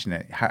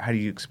passionate. How do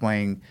you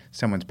explain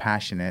someone's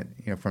passionate,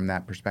 from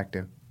that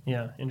perspective?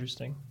 Yeah,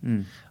 interesting.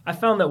 I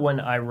found that when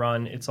I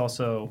run, it's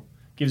also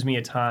gives me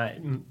a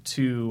time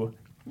to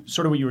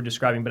sort of what you were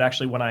describing, but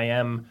actually when I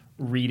am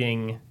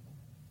reading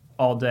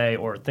all day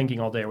or thinking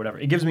all day or whatever,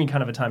 it gives me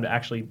kind of a time to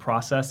actually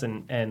process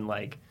and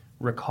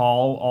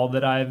recall all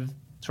that I've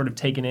sort of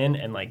taken in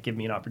and give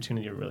me an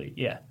opportunity to really,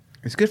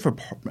 It's good for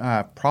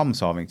problem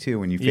solving too.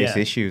 When you face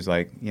issues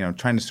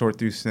trying to sort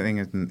through something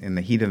in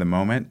the heat of the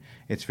moment,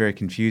 it's very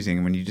confusing.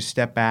 And when you just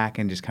step back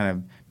and just kind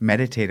of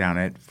meditate on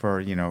it for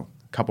a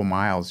couple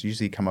miles,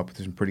 usually you come up with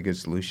some pretty good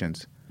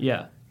solutions.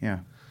 Yeah. Yeah.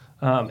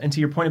 And to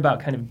your point about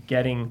kind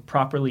of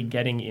properly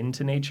getting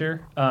into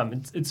nature,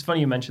 it's funny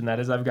you mentioned that.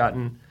 As I've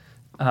gotten,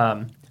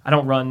 I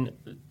don't run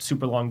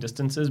super long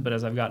distances, but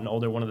as I've gotten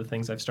older, one of the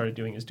things I've started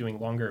doing is doing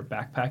longer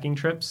backpacking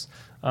trips,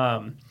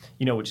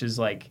 which is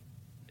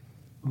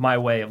my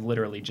way of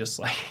literally just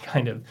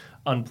kind of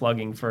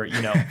unplugging for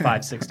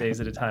 5-6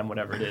 days at a time,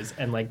 whatever it is,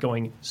 and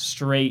going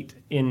straight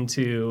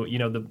into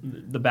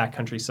the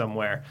backcountry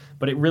somewhere.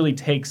 But it really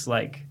takes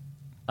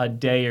a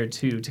day or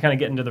two to kind of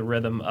get into the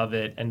rhythm of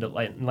it, and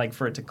to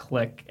for it to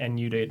click, and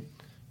you to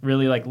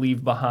really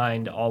leave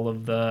behind all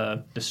of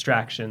the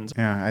distractions.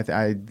 Yeah,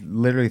 I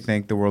literally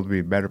think the world would be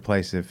a better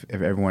place if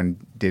everyone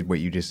did what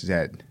you just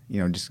said.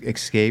 Just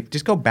escape,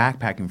 just go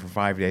backpacking for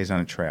 5 days on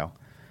a trail.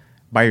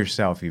 By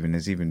yourself,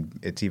 it's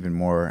even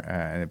more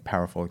a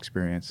powerful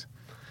experience.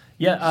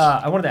 Yeah,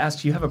 I wanted to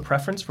ask, do you have a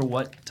preference for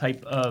what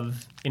type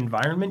of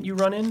environment you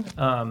run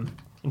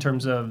in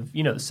terms of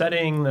the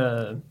setting,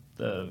 the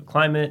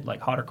climate,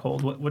 hot or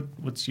cold?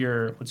 What's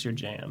your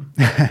jam?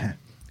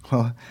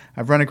 Well,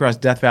 I've run across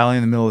Death Valley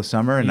in the middle of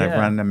summer, and I've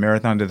run a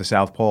marathon to the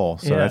South Pole.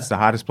 So that's the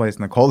hottest place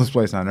and the coldest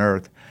place on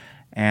Earth,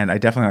 and I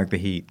definitely like the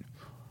heat.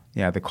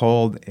 Yeah, the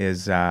cold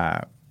is.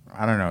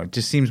 I don't know. It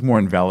just seems more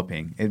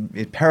enveloping.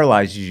 It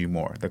paralyzes you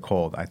more, the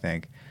cold, I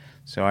think.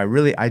 So I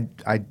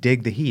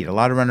dig the heat. A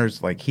lot of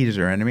runners heat is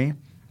their enemy.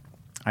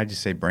 I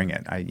just say bring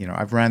it.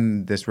 I've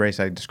run this race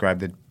I described,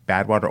 the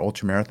Badwater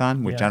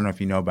Ultramarathon, which I don't know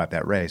if you know about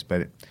that race,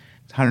 but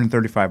it's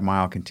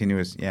 135-mile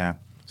continuous. Yeah.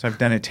 So I've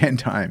done it 10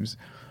 times.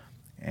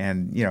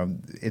 And,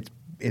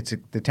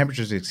 the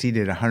temperatures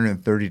exceeded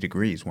 130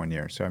 degrees one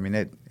year. So, I mean,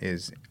 it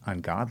is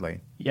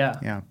ungodly. Yeah.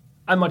 Yeah.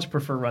 I much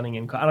prefer running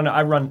in cold. I don't know.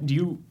 I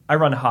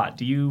run hot.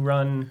 Do you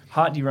run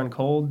hot? Do you run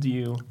cold?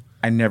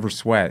 I never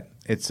sweat.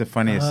 It's the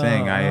funniest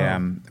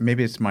thing.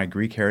 Maybe it's my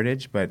Greek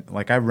heritage, but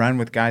I run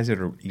with guys that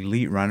are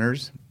elite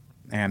runners,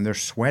 and they're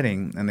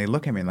sweating, and they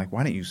look at me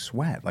why don't you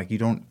sweat?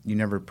 You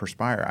never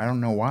perspire. I don't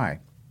know why.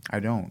 I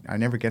don't. I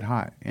never get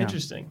hot. Yeah.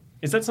 Interesting.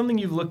 Is that something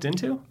you've looked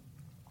into?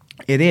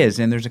 It is,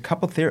 and there's a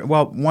couple theories.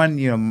 Well,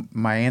 one,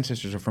 my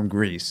ancestors are from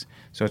Greece,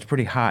 so it's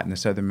pretty hot in the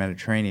southern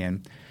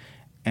Mediterranean.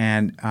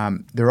 And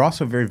they're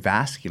also very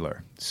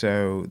vascular,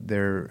 so they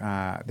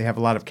have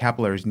a lot of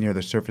capillaries near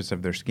the surface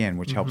of their skin,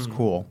 which helps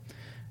cool.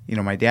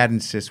 My dad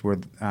insists we're,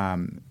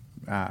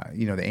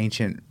 the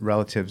ancient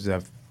relatives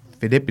of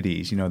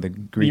Phidippides, the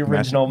Greek... The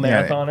original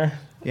marathoner?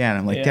 Yeah, and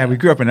I'm like, Dad, we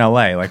grew up in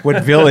L.A.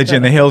 What village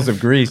in the hills of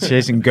Greece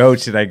chasing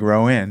goats did I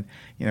grow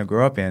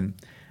up in?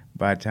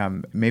 But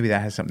maybe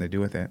that has something to do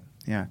with it,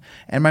 yeah.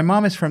 And my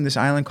mom is from this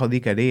island called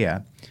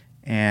Ikaria.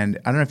 And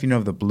I don't know if you know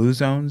of the blue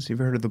zones. You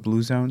ever heard of the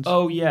blue zones?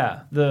 Oh,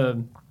 yeah.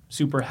 The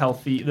super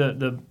healthy,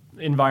 the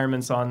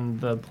environments on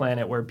the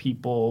planet where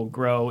people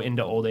grow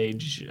into old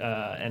age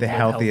and the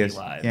healthiest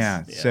healthy lives.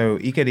 Yeah. So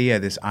Ikaria,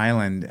 this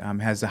island,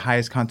 has the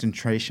highest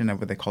concentration of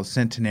what they call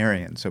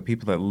centenarians, so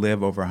people that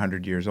live over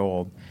 100 years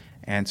old.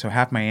 And so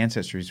half my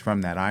ancestry is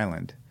from that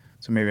island.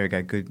 So maybe I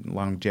got good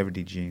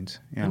longevity genes.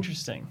 Yeah.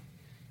 Interesting.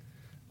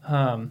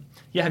 Have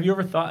you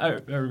ever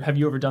thought, or have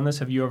you ever done this?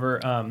 Have you ever,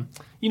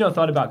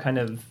 thought about kind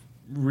of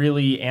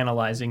really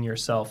analyzing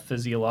yourself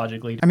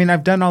physiologically? I mean,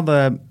 I've done all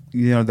the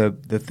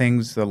the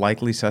things, the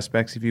likely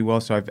suspects, if you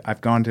will. So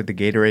I've gone to the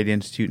Gatorade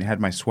Institute and had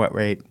my sweat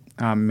rate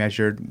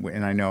measured,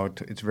 and I know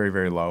it's very,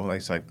 very low. Like,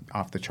 it's like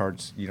off the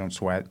charts. You don't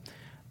sweat.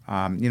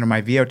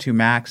 My VO2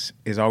 max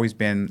has always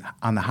been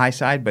on the high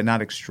side, but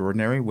not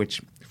extraordinary,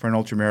 which for an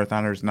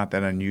ultramarathoner is not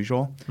that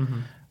unusual.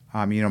 Mm-hmm.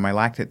 My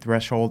lactate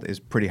threshold is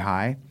pretty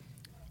high.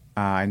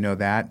 I know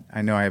that.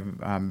 I know I have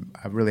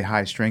a really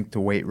high strength to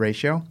weight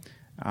ratio,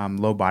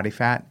 low body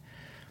fat.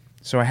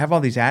 So I have all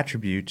these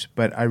attributes,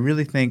 but I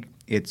really think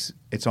it's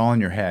all in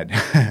your head.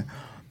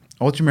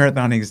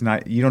 Ultramarathoning is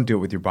not, you don't do it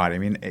with your body. I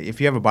mean, if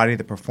you have a body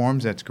that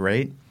performs, that's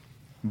great,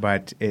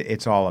 but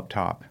it's all up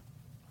top.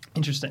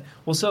 Interesting.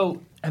 Well,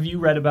 so have you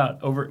read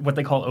about what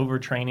they call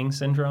overtraining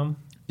syndrome?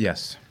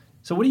 Yes.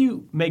 So what do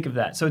you make of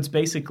that? So it's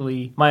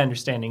basically, my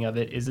understanding of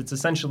it is it's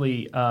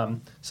essentially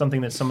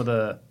something that some of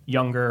the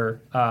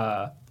younger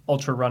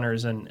ultra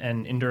runners and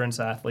endurance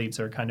athletes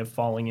are kind of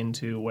falling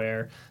into,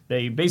 where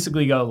they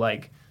basically go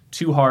like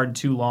too hard,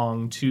 too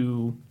long,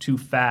 too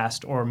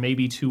fast, or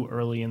maybe too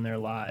early in their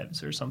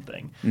lives or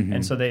something. Mm-hmm.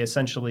 And so they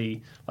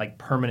essentially like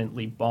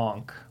permanently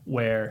bonk,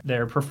 where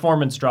their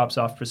performance drops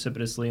off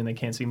precipitously and they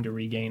can't seem to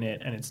regain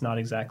it, and it's not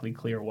exactly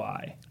clear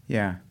why.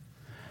 Yeah.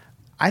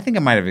 I think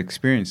I might have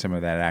experienced some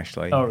of that,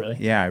 actually. Oh, really?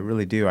 Yeah, I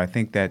really do. I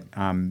think that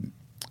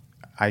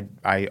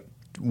I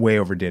way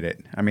overdid it.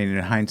 I mean, in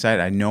hindsight,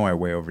 I know I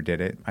way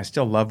overdid it. I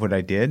still love what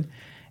I did,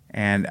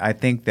 and I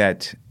think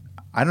that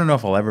I don't know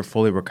if I'll ever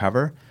fully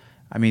recover.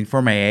 I mean,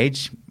 for my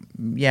age,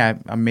 yeah,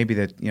 I'm maybe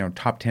the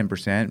top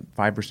 10%,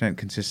 5%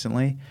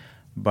 consistently,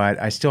 but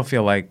I still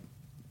feel like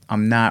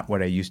I'm not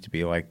what I used to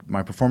be. Like,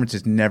 my performance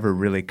has never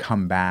really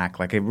come back.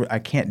 Like, I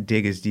can't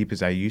dig as deep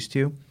as I used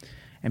to.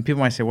 And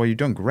people might say, "Well, you're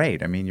doing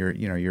great. I mean, you're I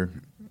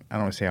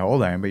don't want to say how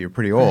old I am, but you're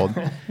pretty old."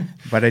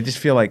 But I just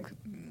feel like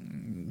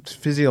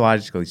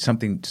physiologically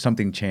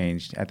something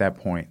changed at that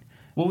point.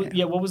 What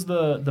was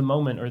the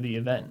moment or the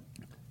event?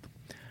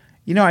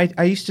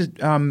 I used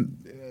to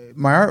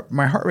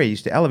my heart rate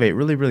used to elevate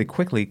really, really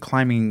quickly,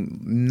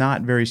 climbing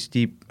not very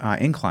steep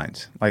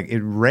inclines. Like,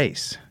 it'd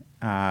race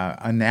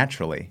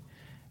unnaturally.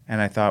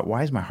 And I thought,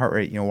 why is my heart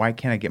rate, why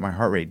can't I get my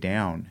heart rate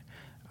down?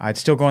 I'd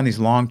still go on these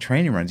long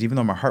training runs, even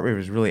though my heart rate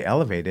was really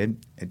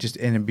elevated, and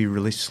it'd be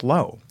really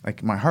slow.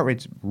 Like, my heart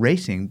rate's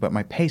racing, but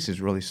my pace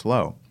is really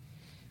slow.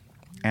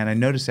 And I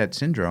noticed that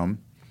syndrome.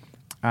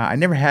 I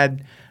never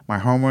had my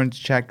hormones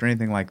checked or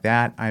anything like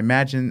that. I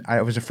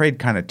was afraid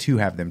kind of to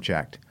have them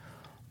checked.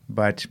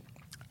 But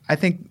I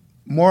think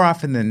more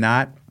often than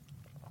not,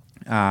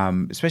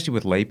 especially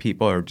with lay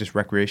people or just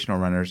recreational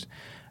runners,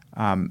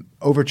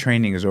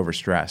 overtraining is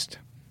overstressed.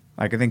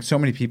 Like, I think so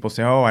many people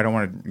say, "Oh, I don't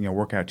want to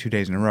work out 2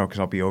 days in a row because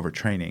I'll be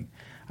overtraining."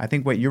 I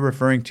think what you're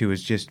referring to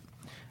is just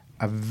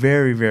a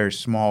very, very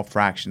small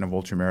fraction of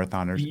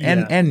ultramarathoners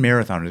and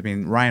marathoners. I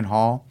mean, Ryan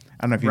Hall,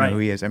 I don't know if you know who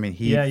he is. I mean,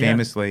 he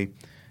famously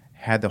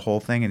had the whole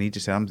thing, and he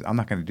just said, I'm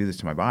not going to do this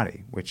to my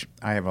body, which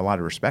I have a lot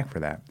of respect for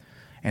that.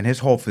 And his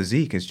whole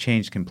physique has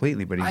changed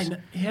completely. But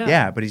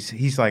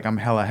he's like, I'm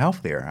hella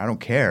healthier. I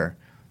don't care.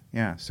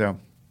 Yeah. So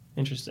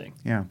interesting.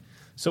 Yeah.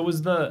 So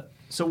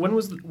when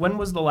was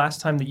the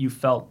last time that you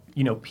felt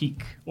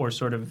peak or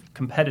sort of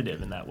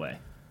competitive in that way?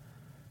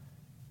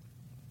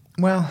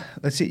 Well,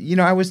 let's see.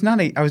 I was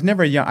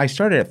never young. I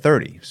started at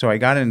 30, so I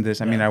got into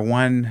this. I mean, I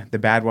won the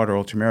Badwater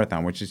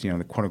Ultramarathon, which is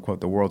the quote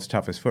unquote the world's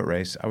toughest foot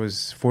race. I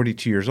was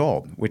 42 years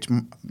old, which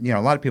a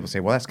lot of people say,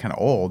 well, that's kind of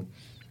old.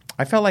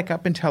 I felt like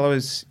up until I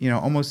was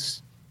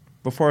almost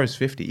before I was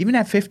 50, even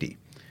at 50,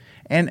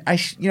 and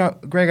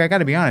Greg, I got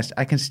to be honest,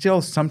 I can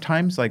still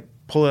sometimes like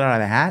pull it out of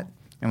the hat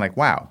and like,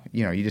 wow,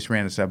 you just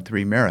ran a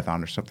sub-3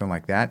 marathon or something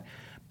like that.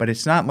 But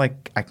it's not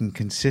like I can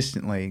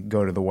consistently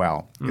go to the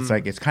well. It's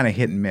like it's kind of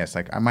hit and miss.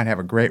 Like, I might have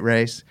a great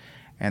race,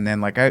 and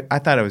then like I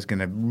thought I was going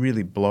to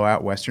really blow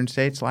out Western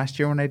States last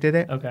year when I did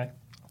it. Okay.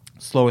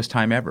 Slowest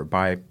time ever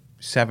by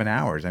 7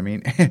 hours. I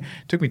mean, it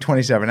took me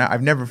 27 hours.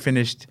 I've never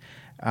finished,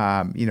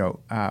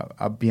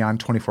 beyond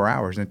 24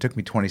 hours, and it took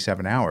me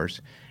 27 hours.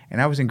 And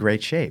I was in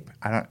great shape.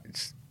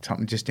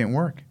 Something just didn't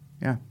work.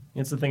 Yeah.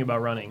 It's the thing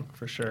about running,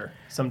 for sure.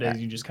 Some days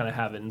you just kind of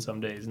have it, and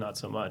some days not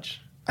so much.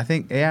 I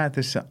think,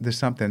 there's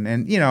something.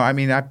 And,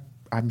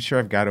 I'm sure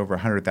I've got over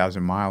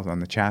 100,000 miles on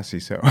the chassis.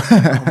 So.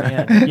 Oh,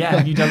 man. Yeah,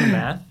 have you done the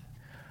math?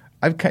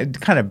 I've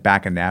kind of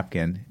back a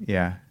napkin,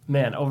 yeah.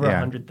 Man, over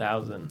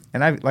 100,000.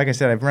 And like I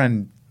said, I've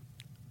run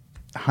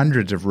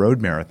hundreds of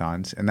road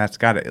marathons, and that's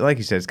got to, like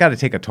you said, it's got to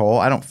take a toll.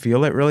 I don't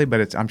feel it really,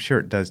 but I'm sure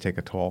it does take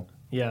a toll.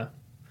 Yeah.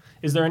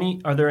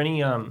 Are there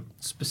any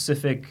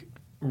specific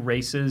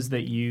races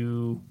that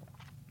you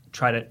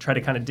try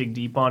to kind of dig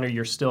deep on, or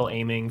you're still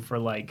aiming for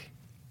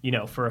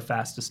for a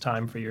fastest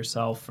time for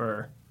yourself,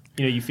 or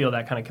you feel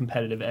that kind of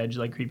competitive edge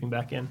like creeping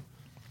back in?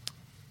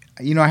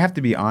 I have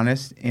to be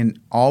honest, in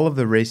all of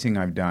the racing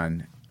I've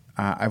done,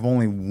 I've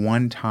only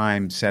one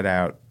time set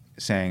out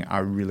saying I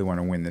really want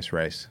to win this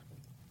race,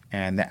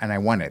 and I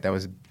won it. That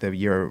was the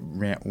year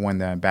I won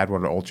the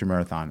Badwater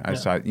Ultramarathon. I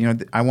saw,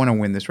 I want to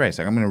win this race.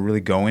 Like, I'm going to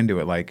really go into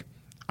it like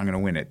I'm going to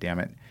win it, damn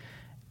it.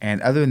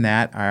 And other than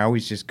that, I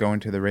always just go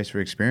into the race for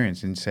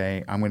experience and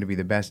say, I'm going to be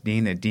the best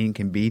Dean that Dean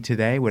can be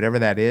today, whatever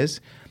that is.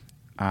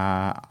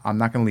 I'm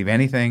not going to leave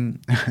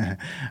anything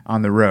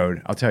on the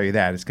road. I'll tell you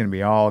that. It's going to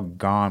be all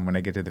gone when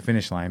I get to the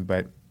finish line,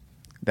 but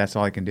that's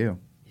all I can do.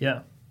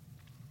 Yeah.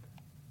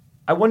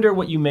 I wonder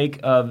what you make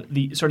of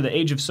the sort of the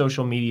age of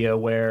social media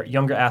where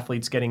younger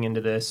athletes getting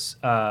into this,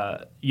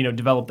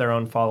 develop their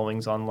own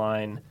followings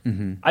online.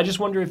 Mm-hmm. I just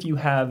wonder if you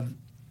have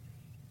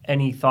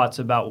any thoughts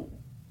about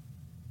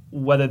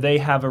whether they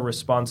have a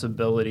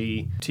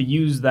responsibility to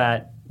use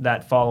that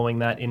following,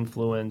 that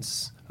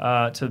influence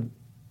to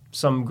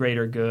some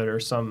greater good or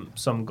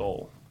some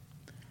goal.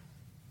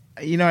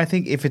 I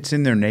think if it's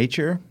in their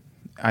nature,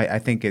 I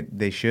think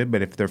they should.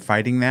 But if they're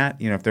fighting that,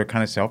 if they're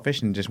kind of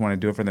selfish and just want to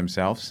do it for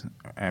themselves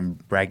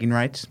and bragging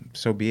rights,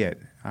 so be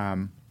it.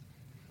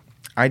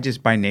 I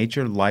just by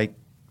nature like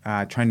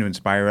trying to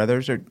inspire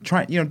others, or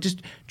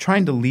just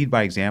trying to lead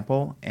by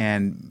example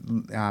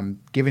and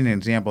giving an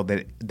example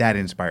that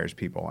inspires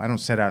people. I don't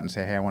set out and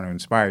say, "Hey, I want to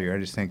inspire you." I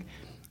just think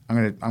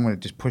I'm gonna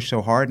just push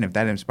so hard, and if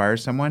that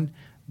inspires someone,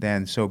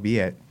 then so be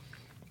it.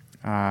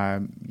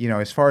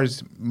 As far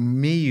as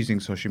me using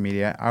social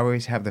media, I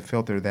always have the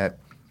filter that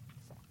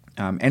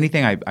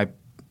anything I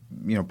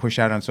push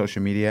out on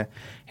social media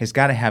has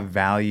got to have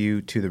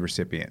value to the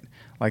recipient.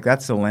 Like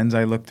that's the lens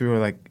I look through.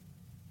 Like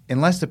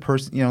unless the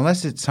person,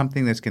 unless it's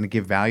something that's going to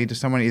give value to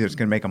someone, either it's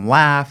going to make them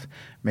laugh,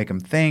 make them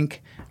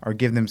think, or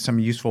give them some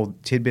useful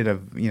tidbit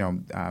of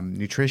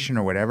nutrition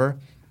or whatever.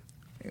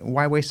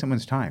 Why waste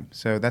someone's time?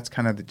 So that's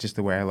kind of just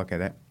the way I look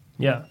at it.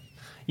 Yeah.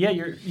 Yeah,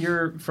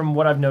 you're from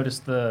what I've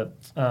noticed, the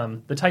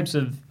types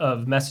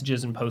of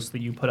messages and posts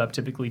that you put up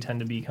typically tend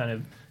to be kind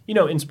of,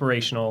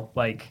 inspirational,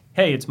 like,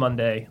 hey, it's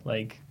Monday,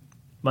 like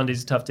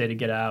Monday's a tough day to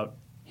get out.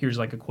 Here's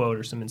like a quote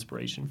or some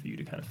inspiration for you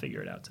to kind of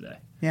figure it out today.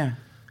 Yeah.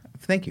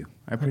 Thank you.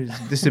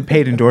 This is a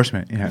paid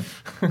endorsement. Yeah.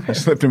 I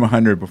slipped him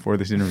 100 before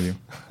this interview.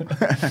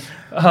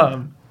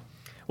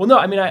 Well, no,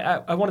 I mean,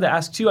 I wanted to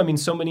ask, too, I mean,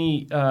 so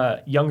many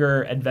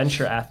younger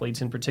adventure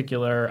athletes in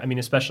particular, I mean,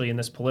 especially in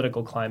this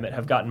political climate,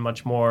 have gotten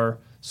much more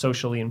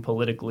socially and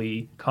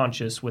politically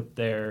conscious with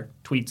their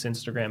tweets,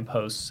 Instagram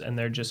posts, and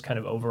their just kind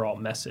of overall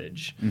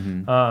message.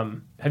 Mm-hmm.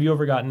 Have you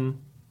ever gotten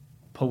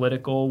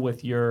political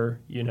with your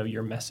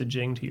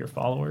messaging to your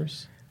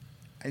followers?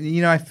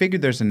 I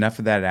figured there's enough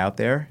of that out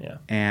there. Yeah.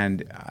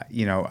 And,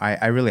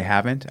 I really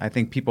haven't. I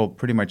think people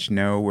pretty much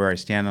know where I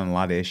stand on a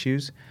lot of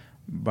issues.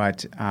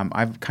 But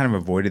I've kind of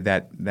avoided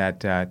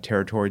that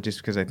territory just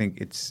because I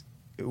think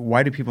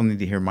why do people need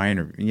to hear my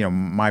interview?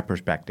 My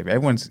perspective.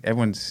 Everyone's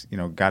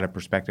got a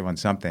perspective on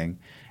something,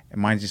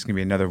 and mine's just going to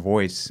be another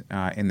voice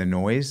in the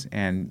noise.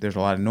 And there's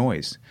a lot of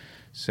noise.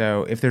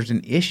 So if there's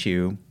an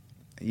issue,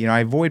 I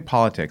avoid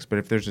politics. But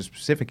if there's a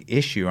specific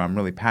issue I'm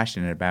really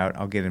passionate about,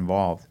 I'll get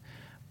involved.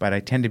 But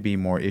I tend to be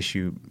more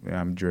issue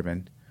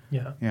driven.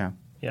 Yeah. Yeah.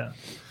 Yeah.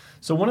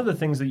 So one of the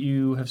things that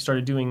you have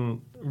started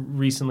doing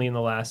recently in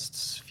the last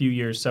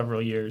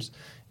several years,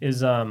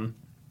 is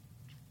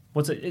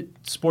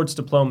sports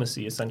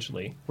diplomacy,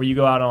 essentially, where you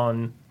go out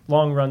on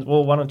long runs.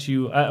 Well, why don't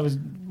you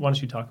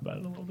talk about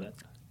it a little bit?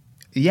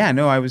 Yeah,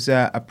 no, I was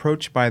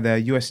approached by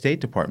the U.S. State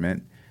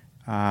Department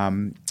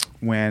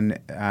when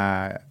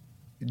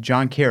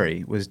John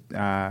Kerry was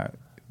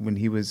when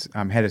he was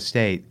head of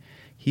state.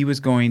 He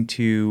was going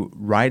to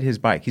ride his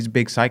bike. He's a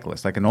big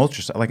cyclist, like an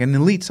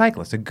elite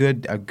cyclist, a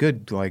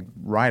good like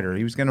rider.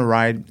 He was going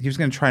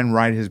to try and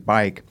ride his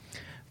bike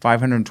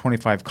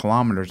 525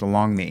 kilometers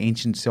along the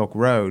ancient Silk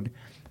Road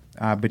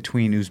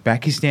between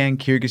Uzbekistan,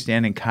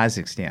 Kyrgyzstan, and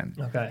Kazakhstan.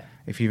 Okay.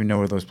 If you even know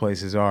where those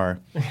places are.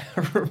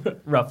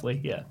 Roughly,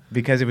 yeah.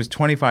 Because it was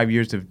 25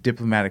 years of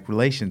diplomatic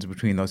relations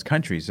between those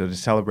countries. So to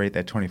celebrate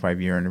that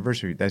 25-year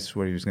anniversary, that's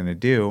what he was going to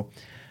do.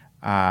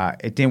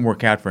 It didn't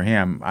work out for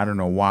him. I don't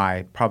know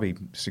why. Probably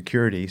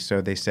security.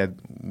 So they said,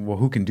 well,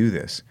 who can do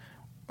this?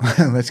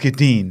 Let's get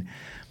Dean.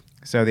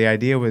 So the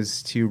idea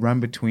was to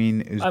run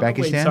between Uzbekistan.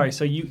 Wait, sorry.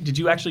 So did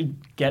you actually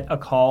get a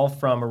call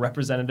from a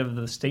representative of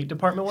the State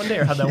Department one day,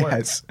 or how'd that work?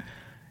 Yes.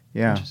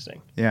 Yeah.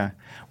 Interesting. Yeah.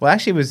 Well,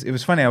 actually, it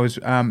was funny. I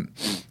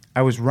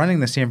was running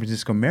the San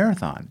Francisco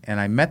Marathon, and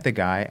I met the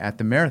guy at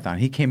the marathon.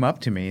 He came up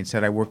to me and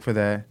said, I work for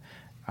the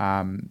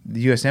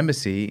U.S.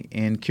 Embassy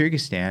in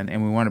Kyrgyzstan,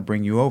 and we want to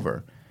bring you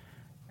over.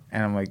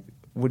 And I'm like,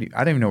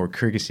 I don't even know where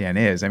Kyrgyzstan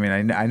is. I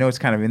mean, I know it's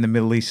kind of in the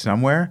Middle East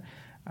somewhere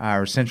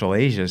or Central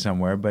Asia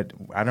somewhere, but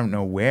I don't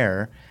know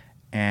where.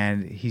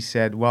 And he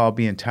said, well, I'll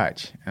be in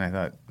touch. And I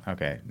thought,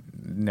 okay,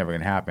 never going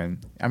to happen.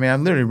 I mean,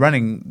 I'm literally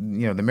running,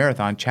 the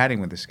marathon,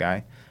 chatting with this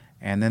guy.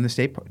 And then the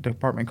State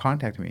Department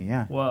contacted me,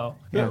 yeah. Wow.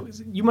 Yeah.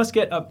 You must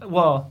get,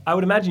 I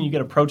would imagine you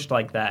get approached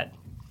like that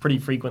pretty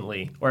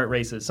frequently, or at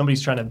races.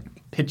 Somebody's trying to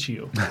pitch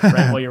you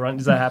right while you're running.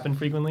 Does that happen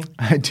frequently?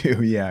 I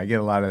do, yeah. I get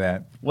a lot of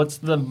that. What's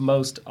the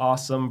most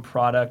awesome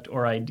product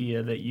or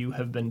idea that you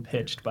have been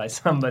pitched by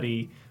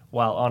somebody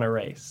while on a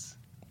race?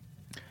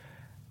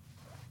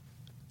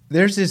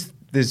 There's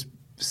this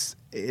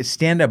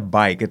stand-up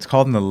bike. It's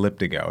called an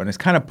Elliptigo, and it's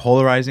kind of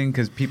polarizing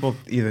because people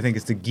either think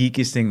it's the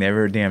geekiest thing they've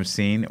ever damn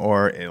seen,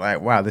 or like,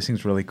 wow, this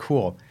thing's really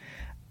cool.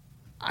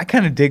 I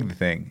kind of dig the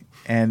thing.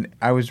 And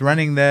I was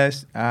running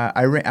this.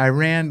 I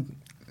ran.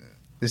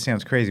 This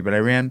sounds crazy, but I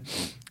ran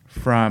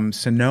from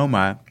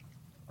Sonoma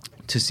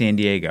to San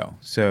Diego.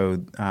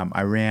 So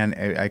I ran.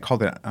 I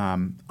called it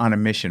On a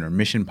Mission or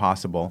Mission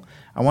Possible.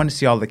 I wanted to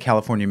see all the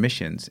California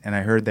missions, and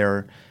I heard they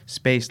were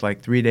spaced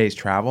like 3 days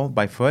travel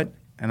by foot.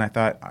 And I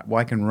thought, well,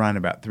 I can run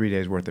about 3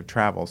 days worth of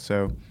travel.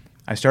 So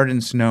I started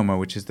in Sonoma,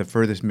 which is the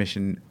furthest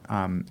mission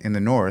in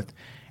the north,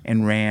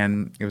 and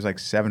ran. It was like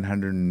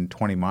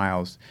 720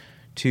 miles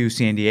to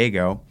San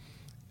Diego.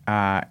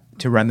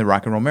 To run the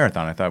Rock and Roll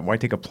Marathon. I thought, why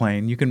take a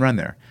plane? You can run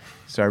there.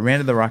 So I ran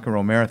to the Rock and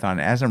Roll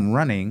Marathon. As I'm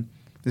running,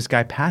 this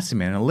guy passes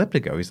me in an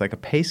elliptical. He's like a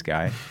pace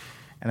guy.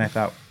 And I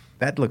thought,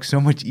 that looks so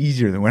much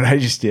easier than what I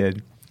just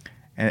did.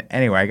 And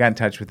anyway, I got in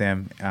touch with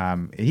him.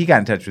 He got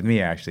in touch with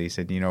me, actually. He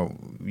said, you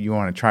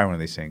want to try one of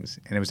these things.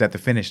 And it was at the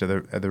finish of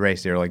the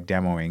race. They were like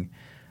demoing.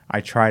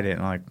 I tried it,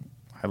 and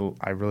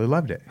I really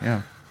loved it.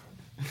 Yeah.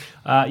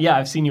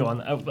 I've seen you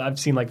on. I've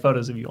seen like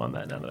photos of you on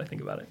that. Now that I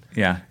think about it.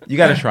 Yeah, you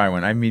got to try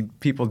one. I mean,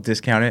 people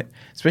discount it,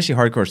 especially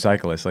hardcore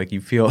cyclists. Like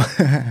you feel.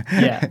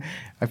 Yeah.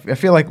 I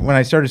feel like when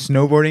I started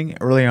snowboarding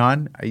early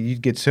on,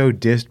 you'd get so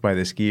dissed by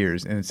the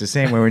skiers, and it's the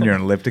same way when you're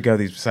on elliptico.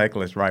 These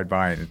cyclists ride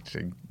by and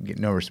you get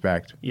no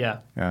respect. Yeah.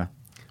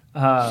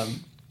 Yeah.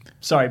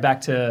 Sorry,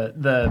 back to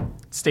the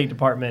State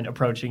Department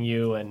approaching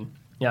you, and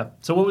yeah.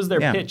 So what was their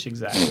pitch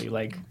exactly?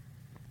 Like.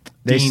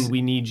 Dean,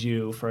 we need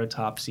you for a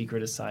top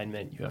secret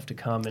assignment. You have to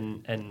come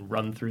and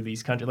run through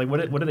these countries. Like, what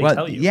do they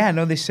tell you? Yeah,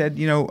 no, they said,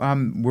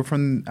 we're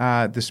from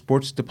the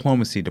Sports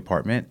Diplomacy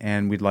Department,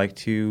 and we'd like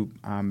to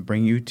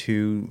bring you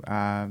to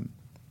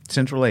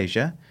Central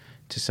Asia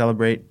to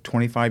celebrate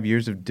 25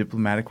 years of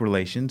diplomatic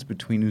relations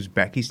between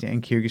Uzbekistan,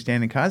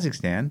 Kyrgyzstan, and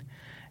Kazakhstan.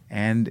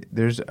 And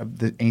there's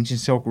the ancient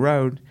Silk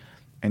Road,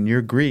 and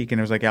you're Greek,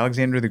 and it was like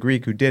Alexander the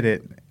Greek who did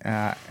it.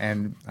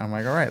 And I'm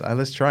like, all right,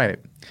 let's try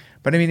it.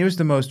 But I mean, it was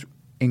the most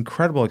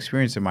incredible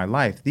experience of my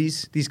life.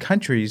 These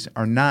countries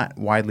are not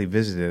widely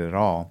visited at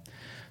all.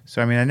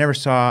 So, I mean, I never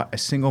saw a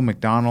single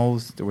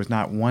McDonald's. There was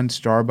not one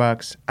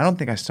Starbucks. I don't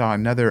think I saw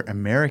another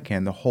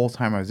American the whole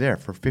time I was there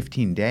for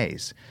 15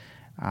 days.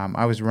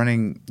 I was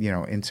running,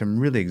 in some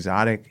really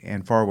exotic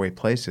and faraway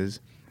places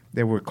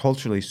that were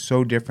culturally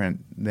so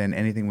different than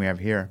anything we have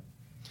here.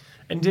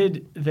 And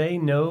did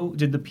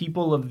the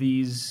people of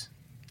these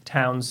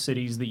towns,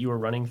 cities that you were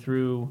running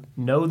through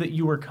know that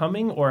you were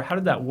coming, or how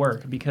did that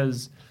work?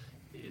 Because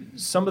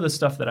some of the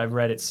stuff that I've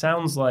read, it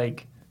sounds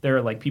like there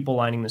are like people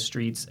lining the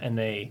streets and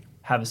they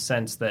have a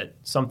sense that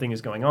something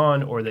is going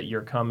on or that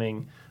you're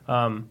coming.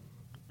 But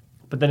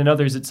then in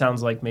others, it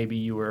sounds like maybe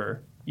you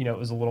were, it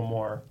was a little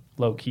more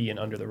low key and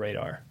under the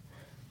radar.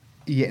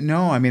 Yeah,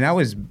 no, I mean, I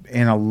was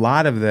in a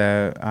lot of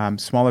the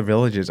smaller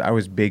villages. I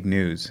was big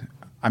news.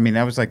 I mean,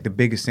 that was like the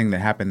biggest thing that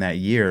happened that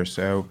year.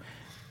 So,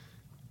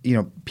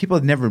 people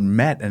had never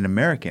met an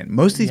American.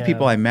 Most of these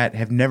people I met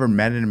have never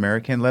met an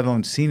American, let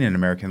alone seen an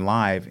American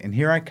live. And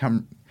here I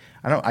come.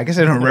 I guess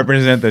I don't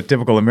represent the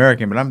typical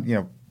American, but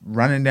I'm,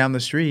 running down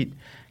the street,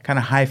 kind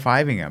of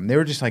high-fiving them. They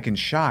were just like in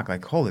shock,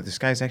 like, hold it, this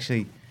guy's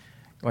actually,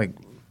 like,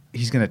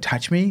 he's going to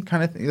touch me,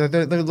 kind of.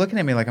 They're looking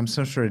at me like I'm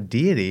some sort of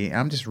deity, and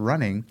I'm just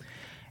running.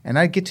 And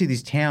I'd get to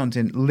these towns,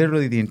 and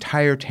literally the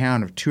entire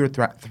town of 2,000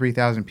 or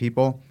 3,000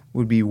 people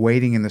would be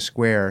waiting in the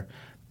square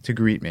to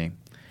greet me.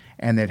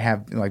 And they'd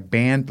have like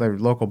their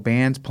local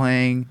bands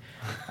playing,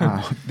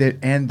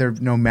 and they're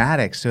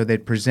nomadic, so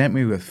they'd present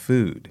me with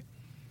food.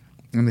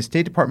 And the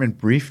State Department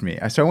briefed me.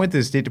 So I went to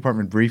the State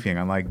Department briefing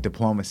on like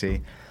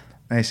diplomacy,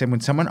 and they said when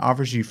someone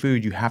offers you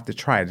food, you have to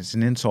try it. It's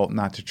an insult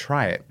not to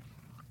try it.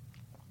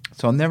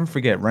 So I'll never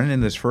forget running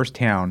into this first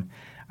town.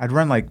 I'd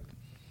run like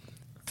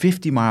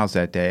 50 miles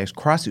that day. I was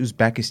across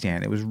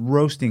Uzbekistan. It was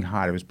roasting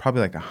hot. It was probably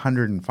like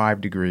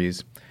 105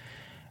 degrees.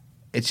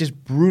 It's just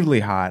brutally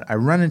hot. I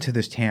run into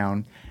this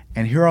town.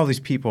 And here are all these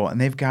people,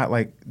 and they've got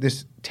like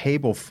this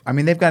table. I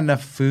mean, they've got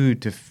enough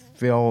food to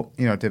fill,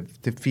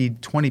 to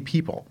feed 20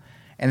 people.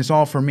 And it's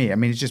all for me. I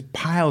mean, it's just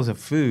piles of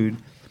food.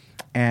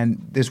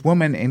 And this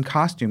woman in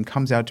costume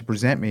comes out to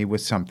present me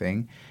with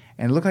something,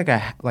 and it looked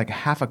like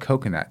half a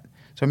coconut.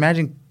 So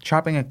imagine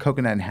chopping a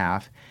coconut in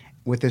half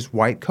with this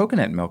white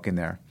coconut milk in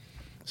there.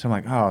 So I'm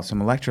like, oh,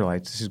 some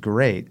electrolytes. This is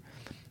great.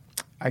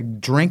 I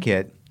drink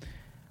it.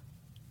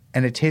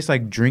 And it tastes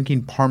like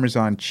drinking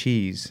Parmesan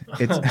cheese.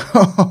 It's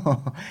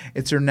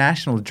it's their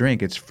national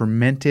drink. It's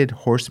fermented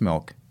horse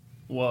milk.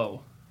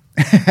 Whoa.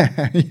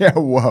 Yeah,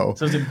 whoa.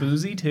 So is it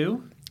boozy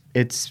too?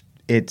 It's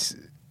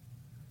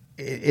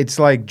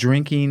like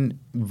drinking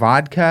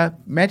vodka.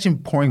 Imagine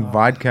pouring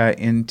vodka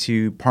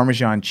into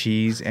Parmesan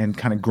cheese and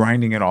kind of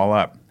grinding it all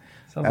up.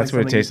 Sounds That's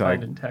like what it tastes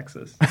like. In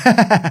Texas.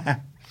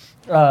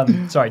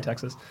 Sorry,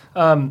 Texas.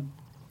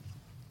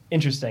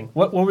 Interesting.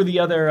 What were the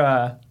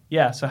other?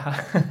 So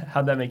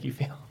how'd that make you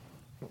feel?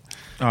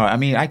 I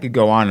mean, I could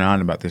go on and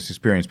on about this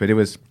experience, but it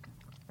was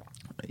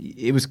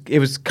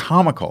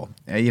comical.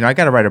 I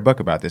got to write a book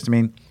about this. I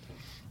mean,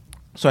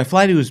 so I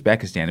fly to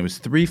Uzbekistan. It was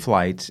 3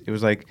 flights. It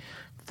was like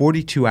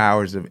 42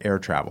 hours of air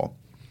travel.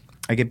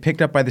 I get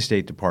picked up by the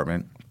State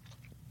Department,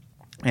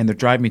 and they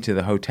drive me to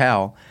the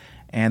hotel.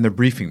 and they're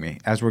briefing me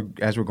as we're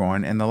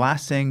going. And the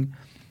last thing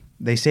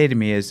they say to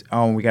me is,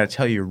 "Oh, we got to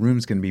tell you, your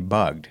room's going to be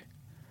bugged."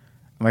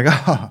 I'm like,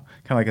 "Oh," kind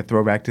of like a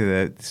throwback to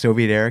the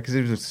Soviet era, because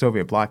it was a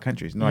Soviet bloc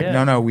countries. And they're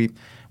like, "No,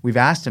 we've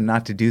asked them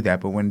not to do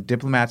that, but when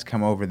diplomats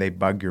come over, they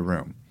bug your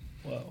room."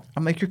 Whoa.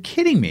 I'm like, "You're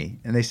kidding me!"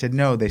 And they said,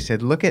 "No." They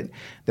said, "Look at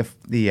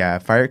the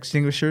fire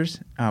extinguishers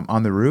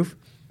on the roof.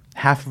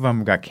 Half of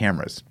them got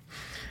cameras."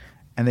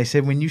 And they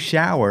said, "When you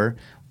shower,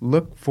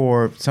 look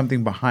for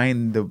something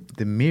behind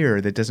the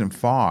mirror that doesn't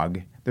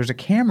fog. There's a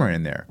camera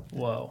in there."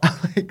 Whoa. I'm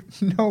like,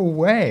 "No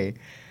way."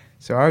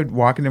 So I would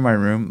walk into my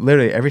room.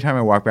 Literally, every time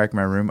I walk back to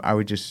my room, I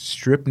would just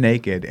strip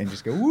naked and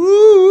just go,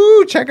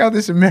 "Woo, check out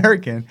this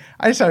American."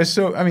 I just thought it was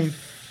so, I mean,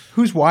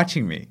 who's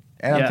watching me?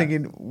 And I'm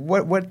thinking,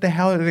 what the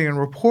hell are they going to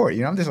report?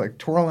 You know, I'm just like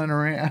twirling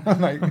around.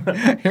 I'm like,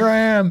 here I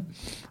am.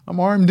 I'm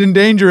armed and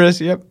dangerous.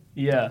 Yep.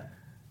 Yeah.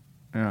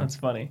 That's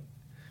funny.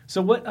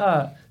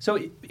 So so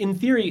in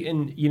theory,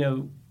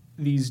 in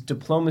these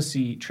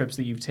diplomacy trips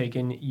that you've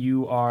taken,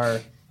 you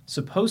are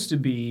supposed to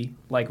be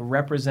like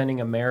representing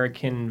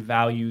American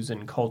values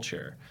and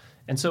culture.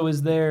 And so what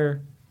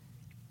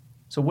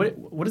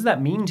does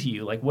that mean to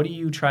you? Like, what do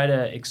you try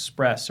to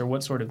express, or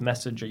what sort of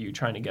message are you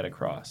trying to get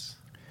across?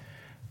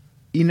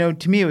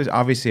 To me, it was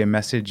obviously a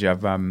message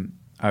of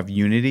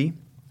unity.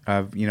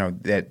 Of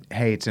that,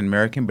 hey, it's an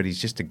American, but he's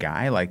just a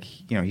guy. Like,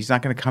 he's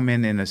not going to come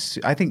in a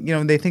suit. I think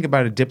they think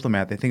about a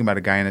diplomat. They think about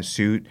a guy in a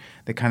suit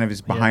that kind of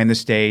is behind the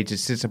stage, that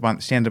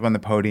stands up on the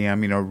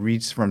podium,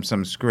 reads from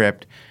some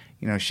script,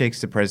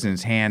 shakes the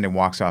president's hand and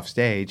walks off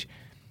stage.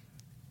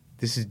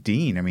 This is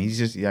Dean. I mean, he's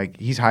just like,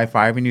 he's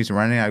high-fiving, he's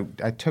running.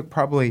 I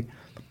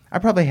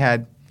probably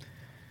had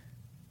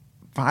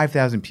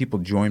 5,000 people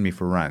join me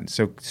for runs.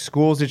 So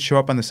schools that show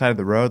up on the side of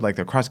the road, like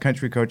the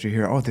cross-country coach would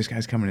hear, "Oh, this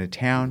guy's coming to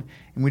town."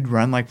 And we'd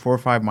run like 4 or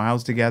 5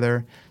 miles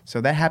together. So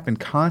that happened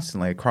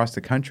constantly across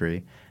the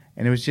country.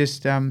 And it was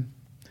just,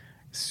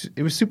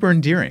 it was super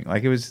endearing.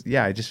 Like, it was,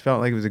 I just felt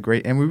like it was a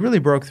great, and we really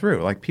broke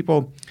through. Like,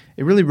 people,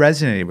 it really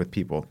resonated with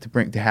people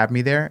to have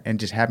me there and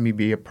just have me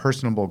be a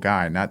personable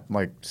guy, not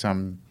like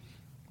some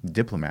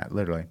diplomat,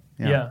 literally.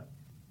 Yeah.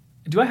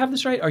 Do I have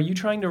this right? Are you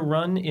trying to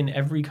run in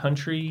every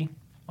country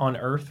on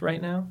Earth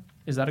right now?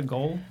 Is that a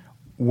goal?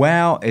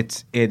 Well,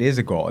 it is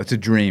a goal. It's a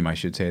dream, I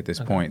should say, at this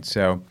point.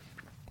 So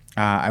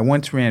I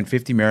once ran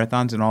 50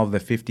 marathons in all of the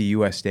 50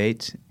 U.S.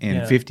 states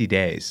in 50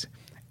 days.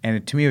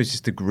 And to me, it was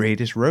just the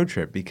greatest road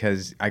trip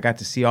because I got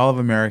to see all of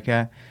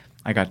America.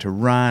 I got to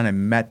run. I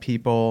met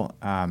people.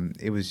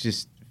 It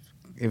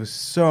was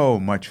so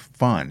much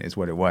fun is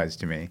what it was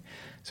to me.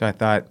 So I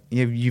thought,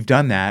 you've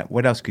done that.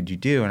 What else could you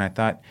do? And I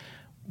thought,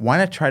 why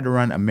not try to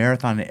run a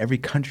marathon in every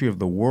country of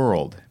the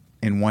world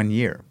in 1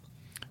 year?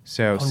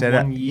 So set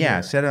out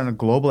on a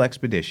global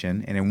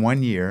expedition, and in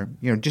 1 year,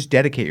 just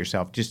dedicate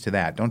yourself just to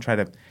that. Don't try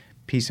to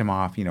piece them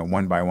off,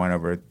 one by one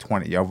over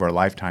a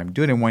lifetime.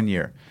 Do it in 1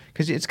 year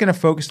because it's going to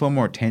focus a little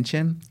more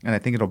attention, and I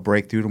think it'll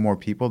break through to more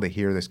people to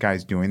hear this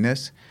guy's doing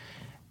this.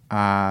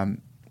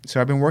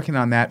 So I've been working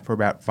on that for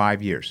about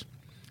 5 years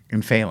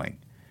and failing.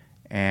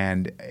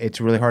 And it's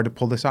really hard to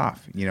pull this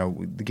off,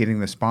 getting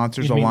the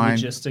sponsors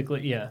aligned.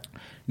 Logistically, yeah.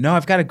 No,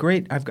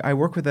 I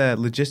work with a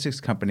logistics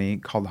company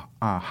called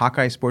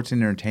Hawkeye Sports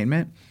and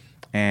Entertainment,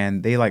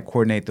 and they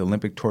coordinate the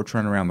Olympic torch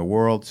run around the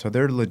world. So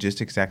they're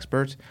logistics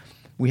experts.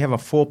 We have a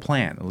full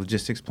plan, a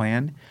logistics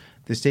plan.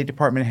 The State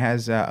Department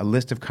has a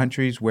list of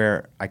countries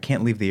where I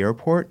can't leave the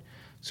airport.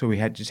 So we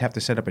just have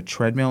to set up a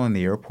treadmill in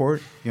the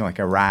airport, like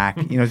Iraq,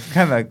 it's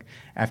kind of like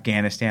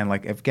Afghanistan.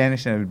 Like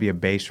Afghanistan would be a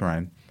base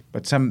run.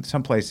 But some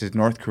places,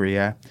 North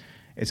Korea,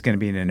 it's going to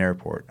be in an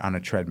airport on a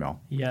treadmill.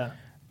 Yeah.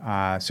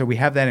 So we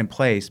have that in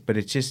place, but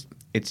it's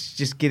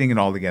just getting it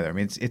all together. I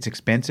mean, it's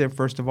expensive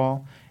first of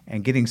all,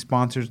 and getting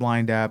sponsors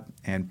lined up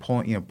and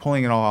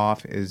pulling it all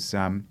off is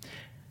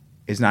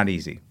not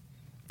easy.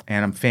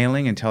 And I'm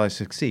failing until I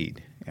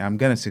succeed. And I'm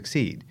going to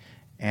succeed.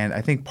 And I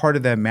think part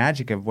of the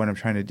magic of what I'm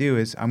trying to do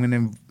is I'm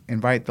going to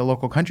invite the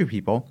local country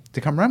people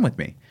to come run with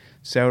me.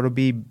 So it'll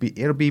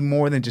be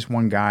more than just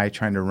one guy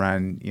trying to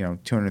run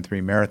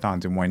 203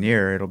 marathons in 1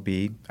 year. It'll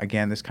be,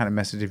 again, this kind of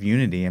message of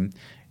unity, and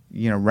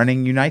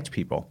running unites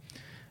people.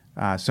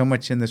 So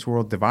much in this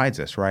world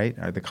divides us, right?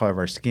 The color of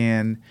our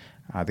skin,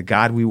 the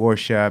God we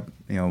worship,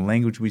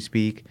 language we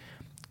speak.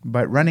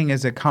 But running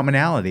is a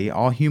commonality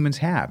all humans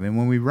have, and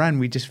when we run,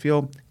 we just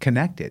feel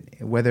connected.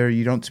 Whether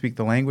you don't speak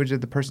the language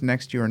of the person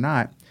next to you or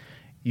not,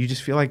 you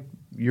just feel like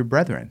you're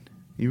brethren.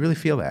 You really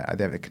feel that.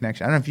 They have a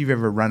connection. I don't know if you've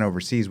ever run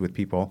overseas with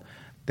people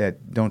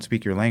that don't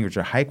speak your language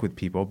or hike with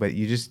people, but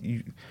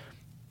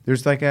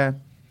there's like a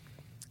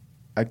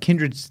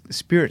kindred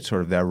spirit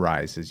sort of that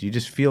arises. You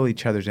just feel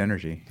each other's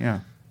energy. Yeah.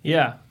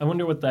 Yeah. I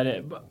wonder what that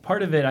is.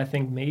 Part of it, I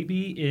think,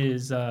 maybe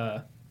is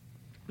the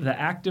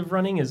act of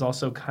running is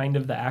also kind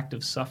of the act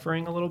of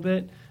suffering a little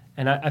bit.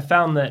 And I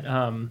found that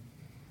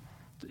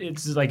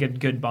it's like a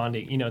good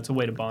bonding. It's a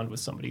way to bond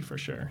with somebody for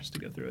sure, is to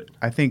go through it.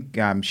 I think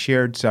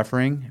shared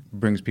suffering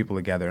brings people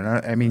together.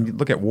 And I mean,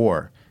 look at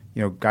war.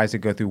 Guys that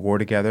go through war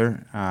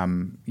together,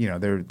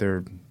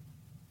 they're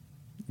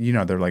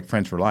they're like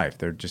friends for life.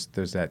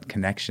 There's that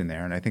connection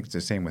there, and I think it's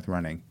the same with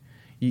running.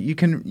 You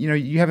can,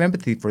 you have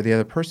empathy for the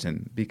other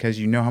person because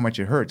you know how much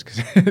it hurts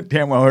because it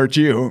damn well hurts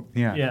you.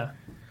 Yeah. Yeah.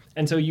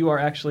 And so you are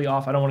actually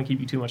off. I don't want to keep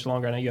you too much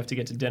longer. I know you have to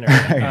get to dinner.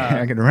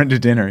 I got to run to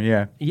dinner,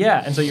 yeah.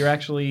 Yeah, and so you're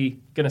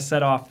actually going to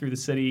set off through the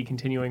city,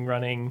 continuing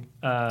running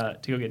to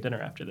go get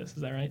dinner after this.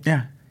 Is that right?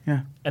 Yeah.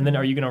 And then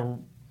are you going to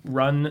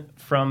run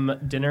from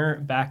dinner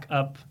back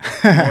up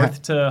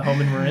north to home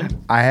in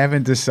Marin? I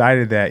haven't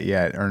decided that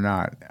yet or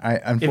not.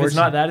 If it's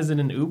not that, is it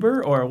an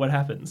Uber or what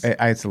happens?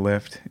 It's a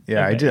Lyft.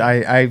 Yeah, Okay.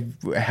 I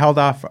held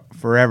off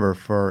forever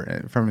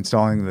from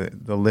installing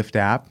the Lyft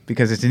app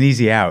because it's an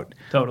easy out.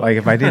 Totally. Like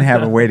if I didn't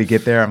have a way to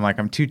get there,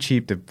 I'm too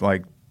cheap to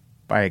like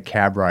buy a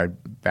cab ride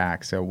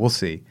back. So we'll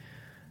see.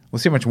 We'll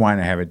see how much wine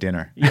I have at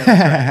dinner. Yeah,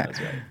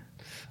 that's right.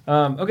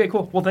 Okay,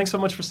 cool. Well, thanks so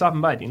much for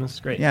stopping by, Dean. This is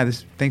great. Yeah,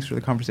 thanks for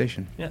the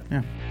conversation. Yeah.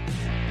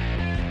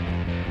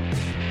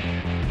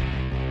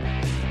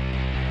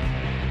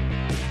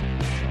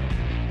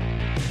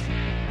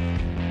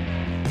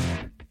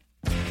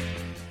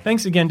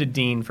 Thanks again to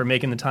Dean for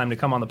making the time to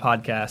come on the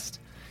podcast.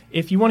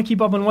 If you want to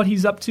keep up on what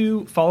he's up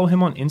to, follow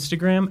him on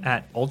Instagram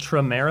at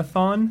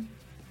ultramarathon.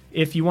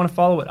 If you want to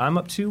follow what I'm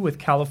up to with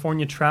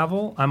California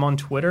travel, I'm on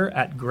Twitter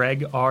at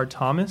Greg R.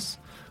 Thomas.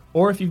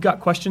 Or if you've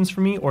got questions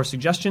for me or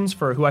suggestions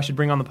for who I should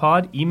bring on the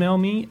pod, email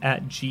me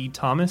at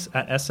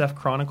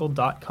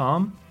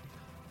gthomas@sfchronicle.com.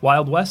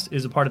 Wild West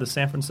is a part of the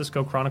San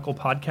Francisco Chronicle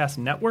Podcast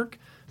Network.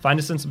 Find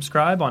us and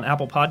subscribe on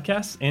Apple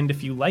Podcasts, and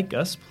if you like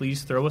us,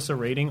 please throw us a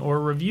rating or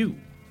a review.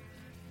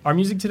 Our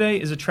music today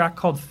is a track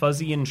called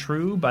Fuzzy and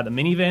True by the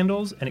Mini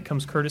Vandals, and it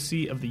comes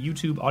courtesy of the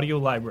YouTube audio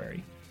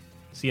library.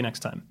 See you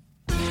next time.